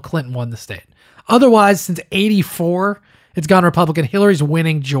 1992 when Bill Clinton won the state. Otherwise, since 84, it's gone Republican. Hillary's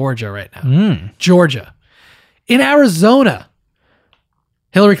winning Georgia right now. Georgia. In Arizona,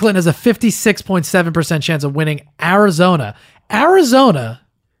 Hillary Clinton has a 56.7% chance of winning Arizona. Arizona,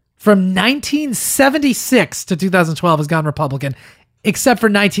 from 1976 to 2012, has gone Republican, except for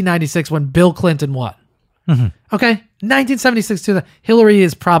 1996 when Bill Clinton won. Okay? 1976 to Hillary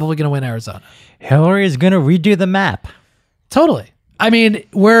is probably going to win Arizona. Hillary is going to redo the map. Totally. I mean,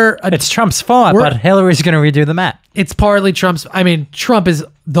 It's Trump's fault, but Hillary's going to redo the map. It's partly Trump's. I mean, Trump is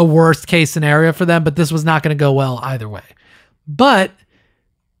the worst case scenario for them, but this was not going to go well either way. But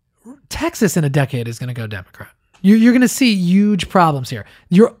Texas in a decade is going to go Democrat. You're going to see huge problems here.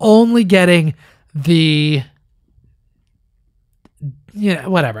 You're only getting the,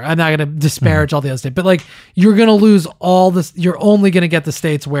 whatever. I'm not going to disparage all the other states, but like, you're going to lose all this. You're only going to get the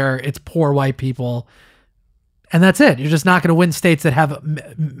states where it's poor white people. And that's it. You're just not going to win states that have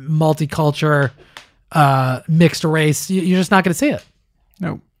multicultural, mixed race. You're just not going to see it.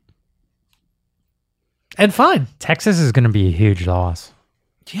 No. And fine. Texas is going to be a huge loss.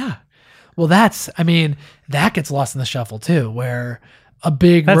 Yeah. Well, that gets lost in the shuffle too, where a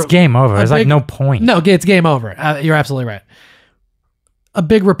big... That's game over. There's like no point. No, it's game over. You're absolutely right. A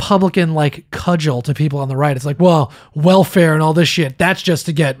big Republican cudgel to people on the right. It's like, well, welfare and all this shit, that's just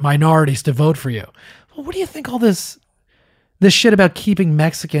to get minorities to vote for you. Well, what do you think all this shit about keeping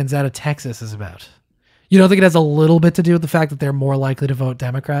Mexicans out of Texas is about? You don't think it has a little bit to do with the fact that they're more likely to vote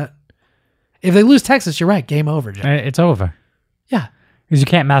Democrat? If they lose Texas, you're right. Game over, Jim. It's over. Yeah. Because you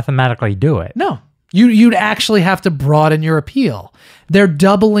can't mathematically do it. No. You'd actually have to broaden your appeal. They're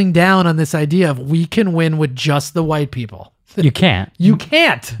doubling down on this idea of we can win with just the white people. You can't. You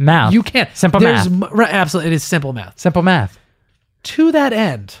can't. Math. You can't. Simple math. Absolutely. It is simple math. Simple math. To that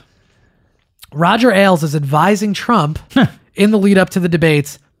end, Roger Ailes is advising Trump in the lead up to the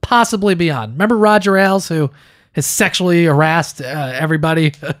debates, possibly beyond. Remember Roger Ailes, who has sexually harassed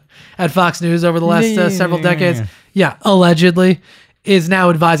everybody at Fox News over the last several decades? Yeah, allegedly, is now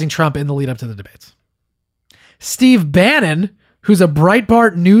advising Trump in the lead up to the debates. Steve Bannon, who's a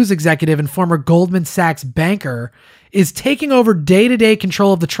Breitbart news executive and former Goldman Sachs banker, is taking over day-to-day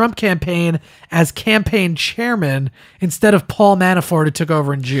control of the Trump campaign as campaign chairman instead of Paul Manafort, who took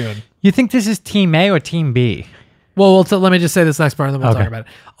over in June. You think this is Team A or Team B? Well, let me just say this next part, and then we'll talk about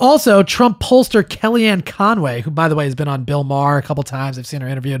it. Also, Trump pollster Kellyanne Conway, who, by the way, has been on Bill Maher a couple times. I've seen her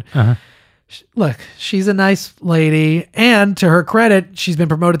interviewed. Look, she's a nice lady, and to her credit, she's been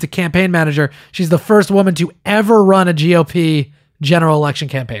promoted to campaign manager. She's the first woman to ever run a GOP general election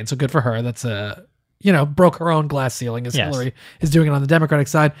campaign, so good for her. That's broke her own glass ceiling as Hillary is doing it on the Democratic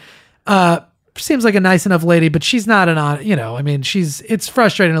side. seems like a nice enough lady, but she's not I mean, it's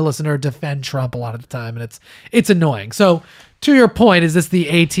frustrating to listen to her defend Trump a lot of the time, and it's annoying. So to your point, is this the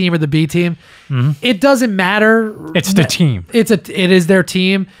A team or the B team? Mm-hmm. It doesn't matter. It's the team. It is their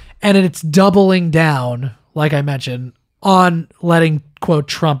team, and it's doubling down, like I mentioned, on letting, quote,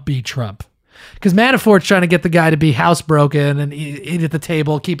 Trump be Trump. Because Manafort's trying to get the guy to be housebroken and eat at the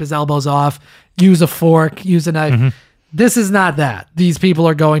table, keep his elbows off, use a fork, use a knife. Mm-hmm. This is not that. These people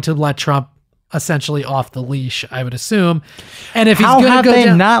are going to let Trump essentially off the leash, I would assume. And if he's going to go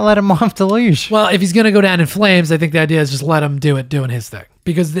down, not let him off the leash? Well, if he's going to go down in flames, I think the idea is just let him doing his thing,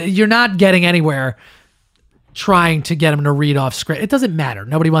 because you're not getting anywhere trying to get him to read off script. It doesn't matter.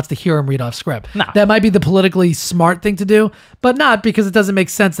 Nobody wants to hear him read off script. No. That might be the politically smart thing to do, but not, because it doesn't make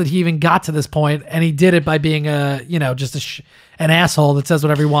sense that he even got to this point, and he did it by being just an asshole that says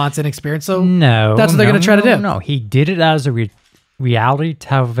whatever he wants, inexperienced. So that's what they're going to try to do. No, he did it as a reality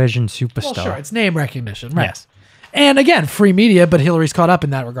television superstar. Well, sure, it's name recognition, right? Yes. And again, free media, but Hillary's caught up in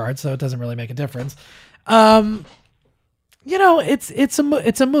that regard, so it doesn't really make a difference. It's a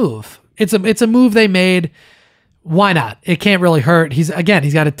move. It's a move they made. Why not? It can't really hurt. He's got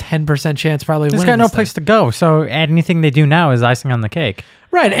a 10% chance probably of winning. He's got no place to go, so anything they do now is icing on the cake.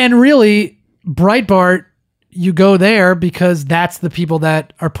 Right, and really, Breitbart, you go there because that's the people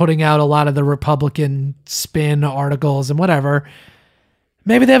that are putting out a lot of the Republican spin articles and whatever.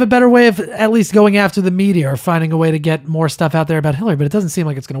 Maybe they have a better way of at least going after the media or finding a way to get more stuff out there about Hillary, but it doesn't seem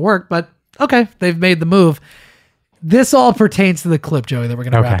like it's going to work. But okay, they've made the move. This all pertains to the clip, Joey, that we're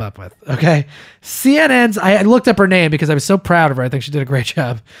going to wrap up with. Okay. CNN's, I looked up her name because I was so proud of her. I think she did a great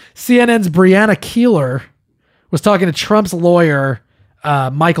job. CNN's Brianna Keeler was talking to Trump's lawyer,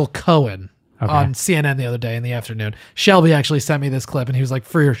 Michael Cohen, on CNN the other day in the afternoon. Shelby actually sent me this clip, and he was like,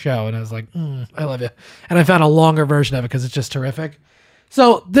 for your show. And I was like, I love you. And I found a longer version of it because it's just terrific.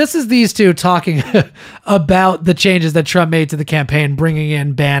 So this is these two talking about the changes that Trump made to the campaign, bringing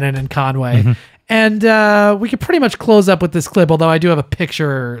in Bannon and Conway. Mm-hmm. And we could pretty much close up with this clip, although I do have a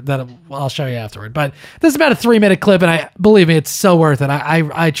picture that I'll show you afterward. But this is about a 3-minute clip, and believe me, it's so worth it.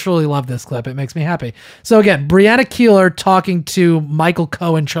 I truly love this clip. It makes me happy. So again, Brianna Keeler talking to Michael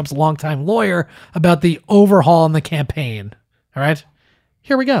Cohen, Trump's longtime lawyer, about the overhaul in the campaign. All right,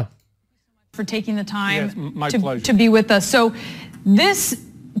 here we go. For taking the time to be with us. So this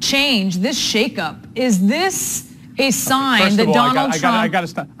change, this shakeup, is this a sign that Donald Trump... I got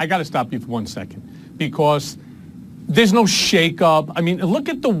to stop you for 1 second, because there's no shakeup. I mean, look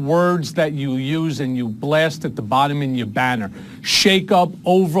at the words that you use and you blast at the bottom in your banner. Shakeup,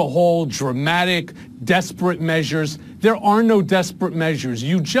 overhaul, dramatic, desperate measures. There are no desperate measures.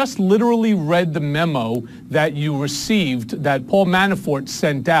 You just literally read the memo that you received that Paul Manafort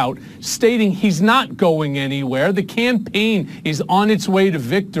sent out stating he's not going anywhere. The campaign is on its way to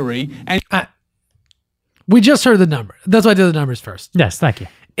victory. And we just heard the number. That's why I did the numbers first. Yes, thank you.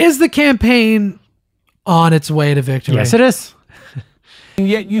 Is the campaign on its way to victory? Yes, it is. And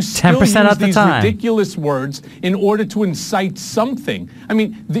yet you still use these ridiculous words in order to incite something. I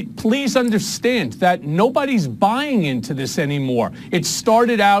mean, please understand that nobody's buying into this anymore. It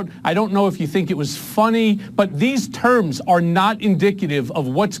started out, I don't know if you think it was funny, but these terms are not indicative of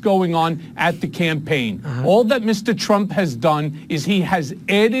what's going on at the campaign. All that Mr. Trump has done is he has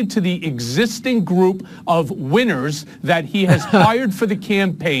added to the existing group of winners that he has hired for the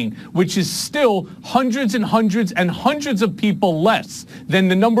campaign, which is still hundreds and hundreds and hundreds of people less than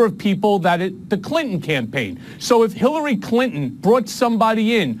the number of people that the Clinton campaign. So if Hillary Clinton brought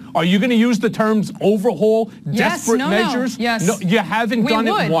somebody in, are you going to use the terms overhaul, desperate measures? No. Yes. No, you haven't done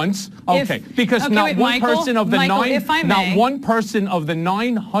it once. Okay, because not one person of the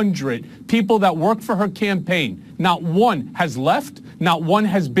 900 people that work for her campaign, not one has left, not one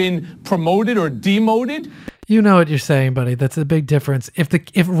has been promoted or demoted. You know what you're saying, buddy. That's a big difference.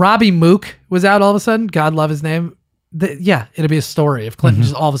 If Robbie Mook was out all of a sudden, God love his name, it'd be a story. If Clinton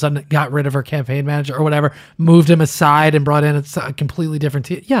just all of a sudden got rid of her campaign manager or whatever, moved him aside and brought in a completely different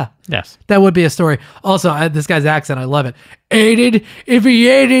team. Yeah. Yes. That would be a story. Also, this guy's accent, I love it. Aided, if he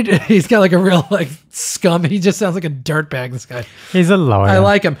aided, he's got like a real scum. He just sounds like a dirtbag, this guy. He's a lawyer. I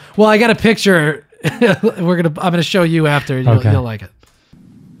like him. Well, I got a picture. I'm going to show you after. You'll like it.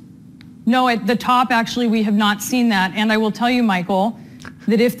 No, at the top, actually, we have not seen that. And I will tell you, Michael,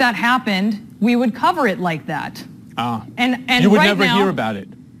 that if that happened, we would cover it like that. And you would right never now, hear about it.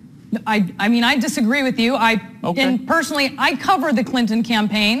 I mean, I disagree with you. And personally, I cover the Clinton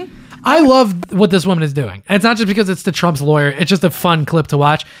campaign. I love what this woman is doing. And it's not just because it's the Trump's lawyer. It's just a fun clip to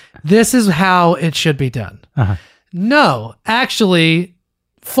watch. This is how it should be done. No, actually,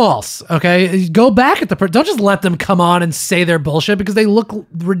 false. Okay, go back at don't just let them come on and say their bullshit, because they look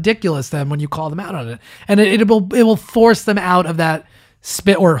ridiculous then when you call them out on it, and it will force them out of that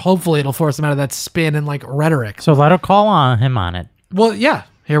spin, or hopefully it'll force them out of that spin and like rhetoric. So let her call on him on it. Well, yeah,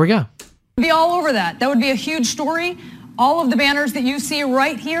 here we go. Be all over that. That would be a huge story. All of the banners that you see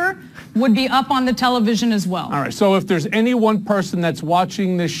right here would be up on the television as well. All right, so if there's any one person that's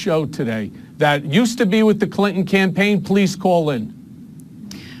watching this show today that used to be with the Clinton campaign, please call in.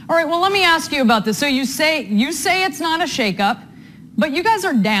 All right, well, let me ask you about this. So you say it's not a shakeup, but you guys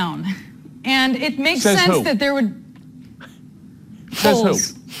are down. And it makes Says sense who? that there would... Says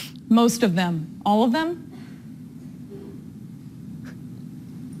polls. who? Most of them. All of them?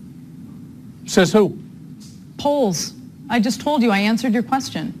 Says who? Polls. I just told you. I answered your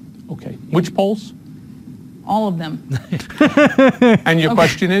question. Okay. Which polls? All of them. And your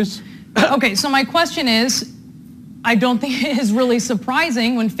question is? Okay, so my question is, I don't think it is really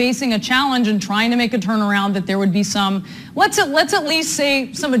surprising when facing a challenge and trying to make a turnaround that there would be some, let's at least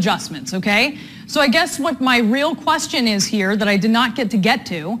say some adjustments, okay? So I guess what my real question is here that I did not get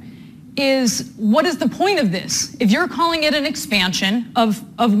to is, what is the point of this? If you're calling it an expansion of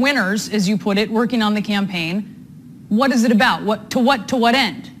winners, as you put it, working on the campaign, what is it about? To what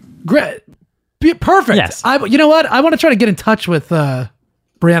end? Great. Perfect. Yes. You know what? I want to try to get in touch with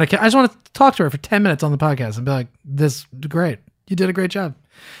Brianna. I just want to talk to her for 10 minutes on the podcast and be like, this is great. You did a great job.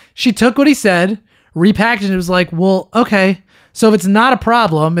 She took what he said, repackaged it. It was like, well, okay. So if it's not a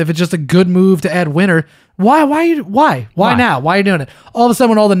problem, if it's just a good move to add winner, why now? Why are you doing it? All of a sudden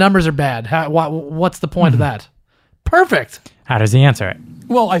when all the numbers are bad, what's the point of that? Perfect. How does he answer it?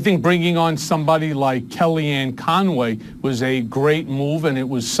 Well, I think bringing on somebody like Kellyanne Conway was a great move, and it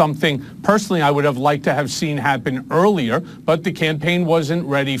was something, personally, I would have liked to have seen happen earlier, but the campaign wasn't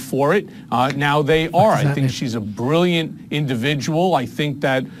ready for it. Now they are. I think she's a brilliant individual. I think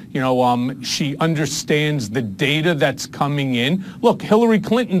that, she understands the data that's coming in. Look, Hillary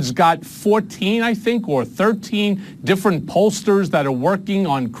Clinton's got 14, I think, or 13 different pollsters that are working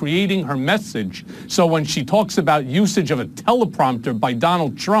on creating her message. So when she talks about usage of a teleprompter by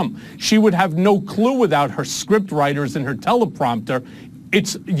Donald Trump, she would have no clue without her script writers and her teleprompter.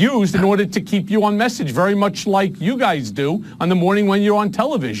 It's used in order to keep you on message, very much like you guys do on the morning when you're on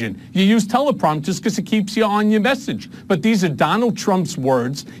television. You use teleprompters because it keeps you on your message. But these are Donald Trump's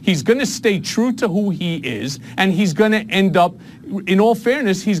words. He's going to stay true to who he is, and he's going to end up, in all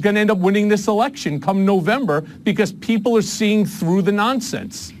fairness, he's going to end up winning this election come November because people are seeing through the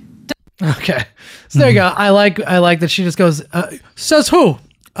nonsense. Okay. So there you go. I like that she just goes, says who?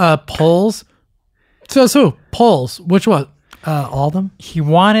 Polls? Says who? Polls. Which one? All of them? He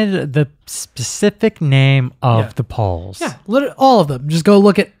wanted the specific name of the polls. Yeah, literally all of them. Just go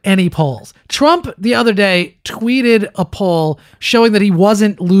look at any polls. Trump the other day tweeted a poll showing that he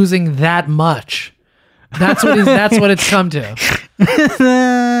wasn't losing that much. That's what it's come to.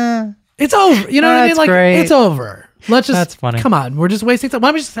 It's over. You know what I mean? Like, great. It's over. Let's just. That's funny. Come on, we're just wasting time.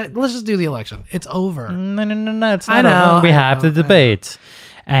 Let's just do the election. It's over. No. It's not I know. over. We have the debates.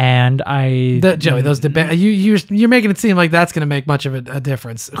 And Joey, those debates, you're making it seem like that's going to make much of a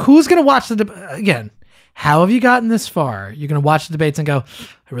difference. Who's going to watch the debate? Again, how have you gotten this far? You're going to watch the debates and go,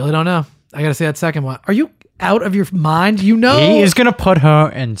 I really don't know. I got to see that second one. Are you out of your mind? He is going to put her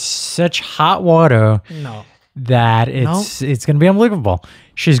in such hot water that it's going to be unbelievable.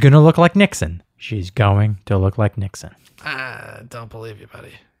 She's going to look like Nixon. She's going to look like Nixon. Don't believe you,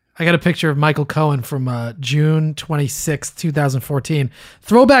 buddy. I got a picture of Michael Cohen from June 26, 2014.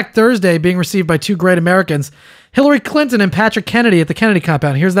 Throwback Thursday being received by two great Americans, Hillary Clinton and Patrick Kennedy at the Kennedy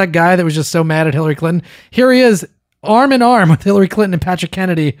compound. Here's that guy that was just so mad at Hillary Clinton. Here he is, arm in arm with Hillary Clinton and Patrick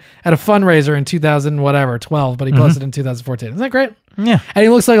Kennedy at a fundraiser in 2012, but he posted in 2014. Isn't that great? Yeah. And he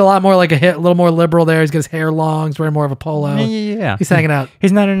looks like a lot more like a little more liberal there. He's got his hair long. He's wearing more of a polo. Yeah. He's hanging out.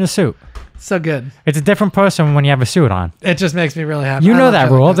 He's not in a suit. So good. It's a different person when you have a suit on. It just makes me really happy. You know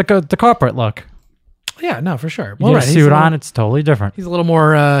that rule, the corporate look. Yeah, no, for sure. Well, right, suit on, it's totally different. He's a little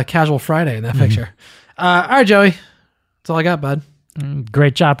more casual Friday in that picture. All right, Joey. That's all I got, bud.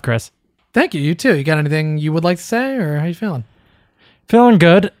 Great job, Chris. Thank you. You too. You got anything you would like to say, or how you feeling? Feeling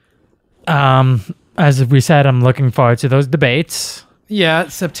good. As we said, I'm looking forward to those debates. Yeah,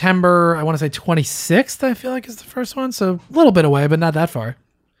 September, I want to say 26th, I feel like is the first one. So a little bit away, but not that far.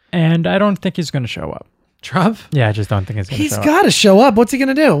 And I don't think he's going to show up. Trump? Yeah, I just don't think he's going to show up. He's got to show up. What's he going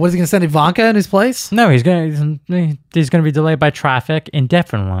to do? What is he going to send Ivanka in his place? No, he's going to be delayed by traffic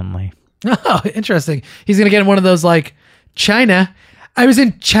indefinitely. Oh, interesting. He's going to get in one of those like China. I was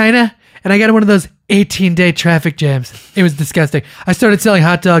in China and I got in one of those 18-day traffic jams. It was disgusting. I started selling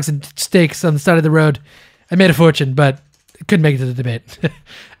hot dogs and steaks on the side of the road. I made a fortune, but couldn't make it to the debate.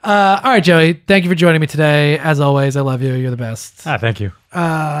 All right, Joey. Thank you for joining me today. As always, I love you. You're the best. Thank you.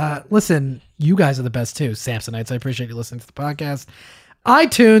 Listen, you guys are the best too, Samsonites. I appreciate you listening to the podcast.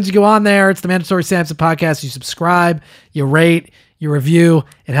 iTunes, you go on there. It's the Mandatory Samson Podcast. You subscribe, you rate, you review.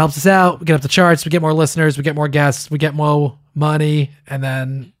 It helps us out. We get up the charts. We get more listeners. We get more guests. We get more money. And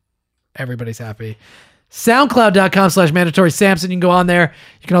then everybody's happy. SoundCloud.com/Mandatory Samson. You can go on there.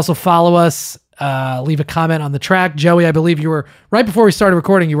 You can also follow us. Leave a comment on the track. Joey, I believe you were, right before we started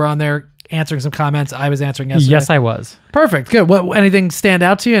recording, you were on there answering some comments. I was answering yesterday. Yes, I was. Perfect. Good. What? Anything stand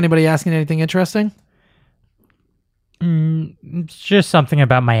out to you? Anybody asking anything interesting? Just something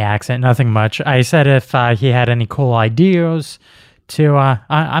about my accent. Nothing much. I said if he had any cool ideas to,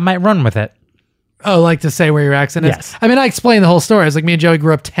 I might run with it. Oh, like to say where your accent is? Yes. I mean, I explained the whole story. It's like me and Joey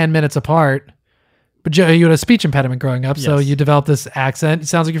grew up 10 minutes apart. But Joey, you had a speech impediment growing up, so you developed this accent. It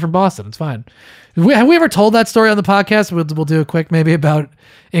sounds like you're from Boston. It's fine. Have we ever told that story on the podcast? We'll do a quick maybe about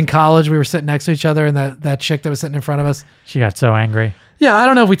in college. We were sitting next to each other, and that chick that was sitting in front of us. She got so angry. Yeah, I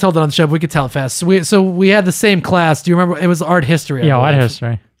don't know if we told it on the show, but we could tell it fast. So we had the same class. Do you remember? It was art history. Yeah, art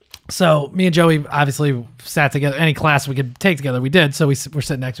history. So me and Joey obviously sat together. Any class we could take together, we did. So we're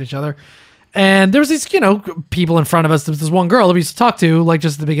sitting next to each other. And there was these, people in front of us. There was this one girl that we used to talk to, like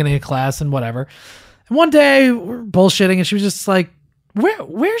just at the beginning of class and whatever. And one day we're bullshitting, and she was just like, where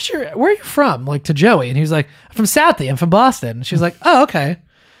are you from? Like to Joey. And he was like, I'm from Southie. I'm from Boston. And she was like, oh, okay.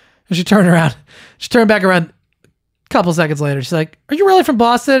 And she turned back around a couple seconds later. She's like, are you really from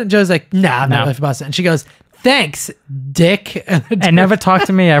Boston? And Joey's like, nah, I'm not really from Boston. And she goes, thanks, dick. And never talk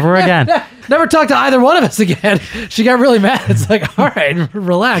to me ever again. Never talk to either one of us again. She got really mad. It's like, all right,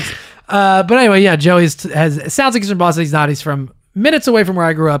 relax. But anyway, yeah, Joey sounds like he's from Boston. He's not. He's from minutes away from where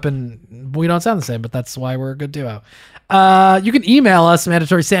I grew up, and we don't sound the same, but that's why we're a good duo. You can email us,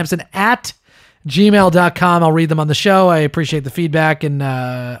 mandatorysamson@gmail.com. I'll read them on the show. I appreciate the feedback and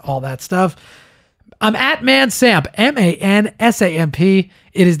all that stuff. I'm at Mansamp, MANSAMP.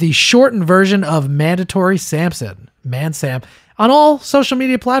 It is the shortened version of Mandatory Samson, Mansamp, on all social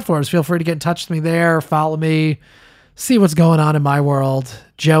media platforms. Feel free to get in touch with me there. Follow me. See what's going on in my world.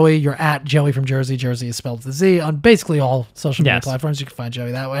 Joey, you're at Joey from Jersey. Jersey is spelled with a Z on basically all social media platforms. You can find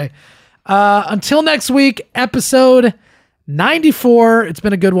Joey that way. Until next week, episode 94. It's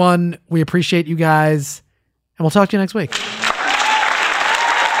been a good one. We appreciate you guys, and we'll talk to you next week.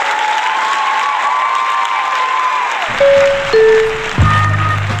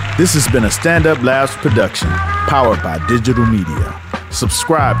 This has been a Stand Up Labs production, powered by digital media.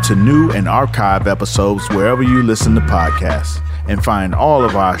 Subscribe to new and archive episodes wherever you listen to podcasts, and find all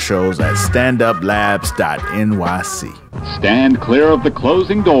of our shows at standuplabs.nyc. Stand clear of the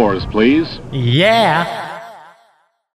closing doors, please. Yeah.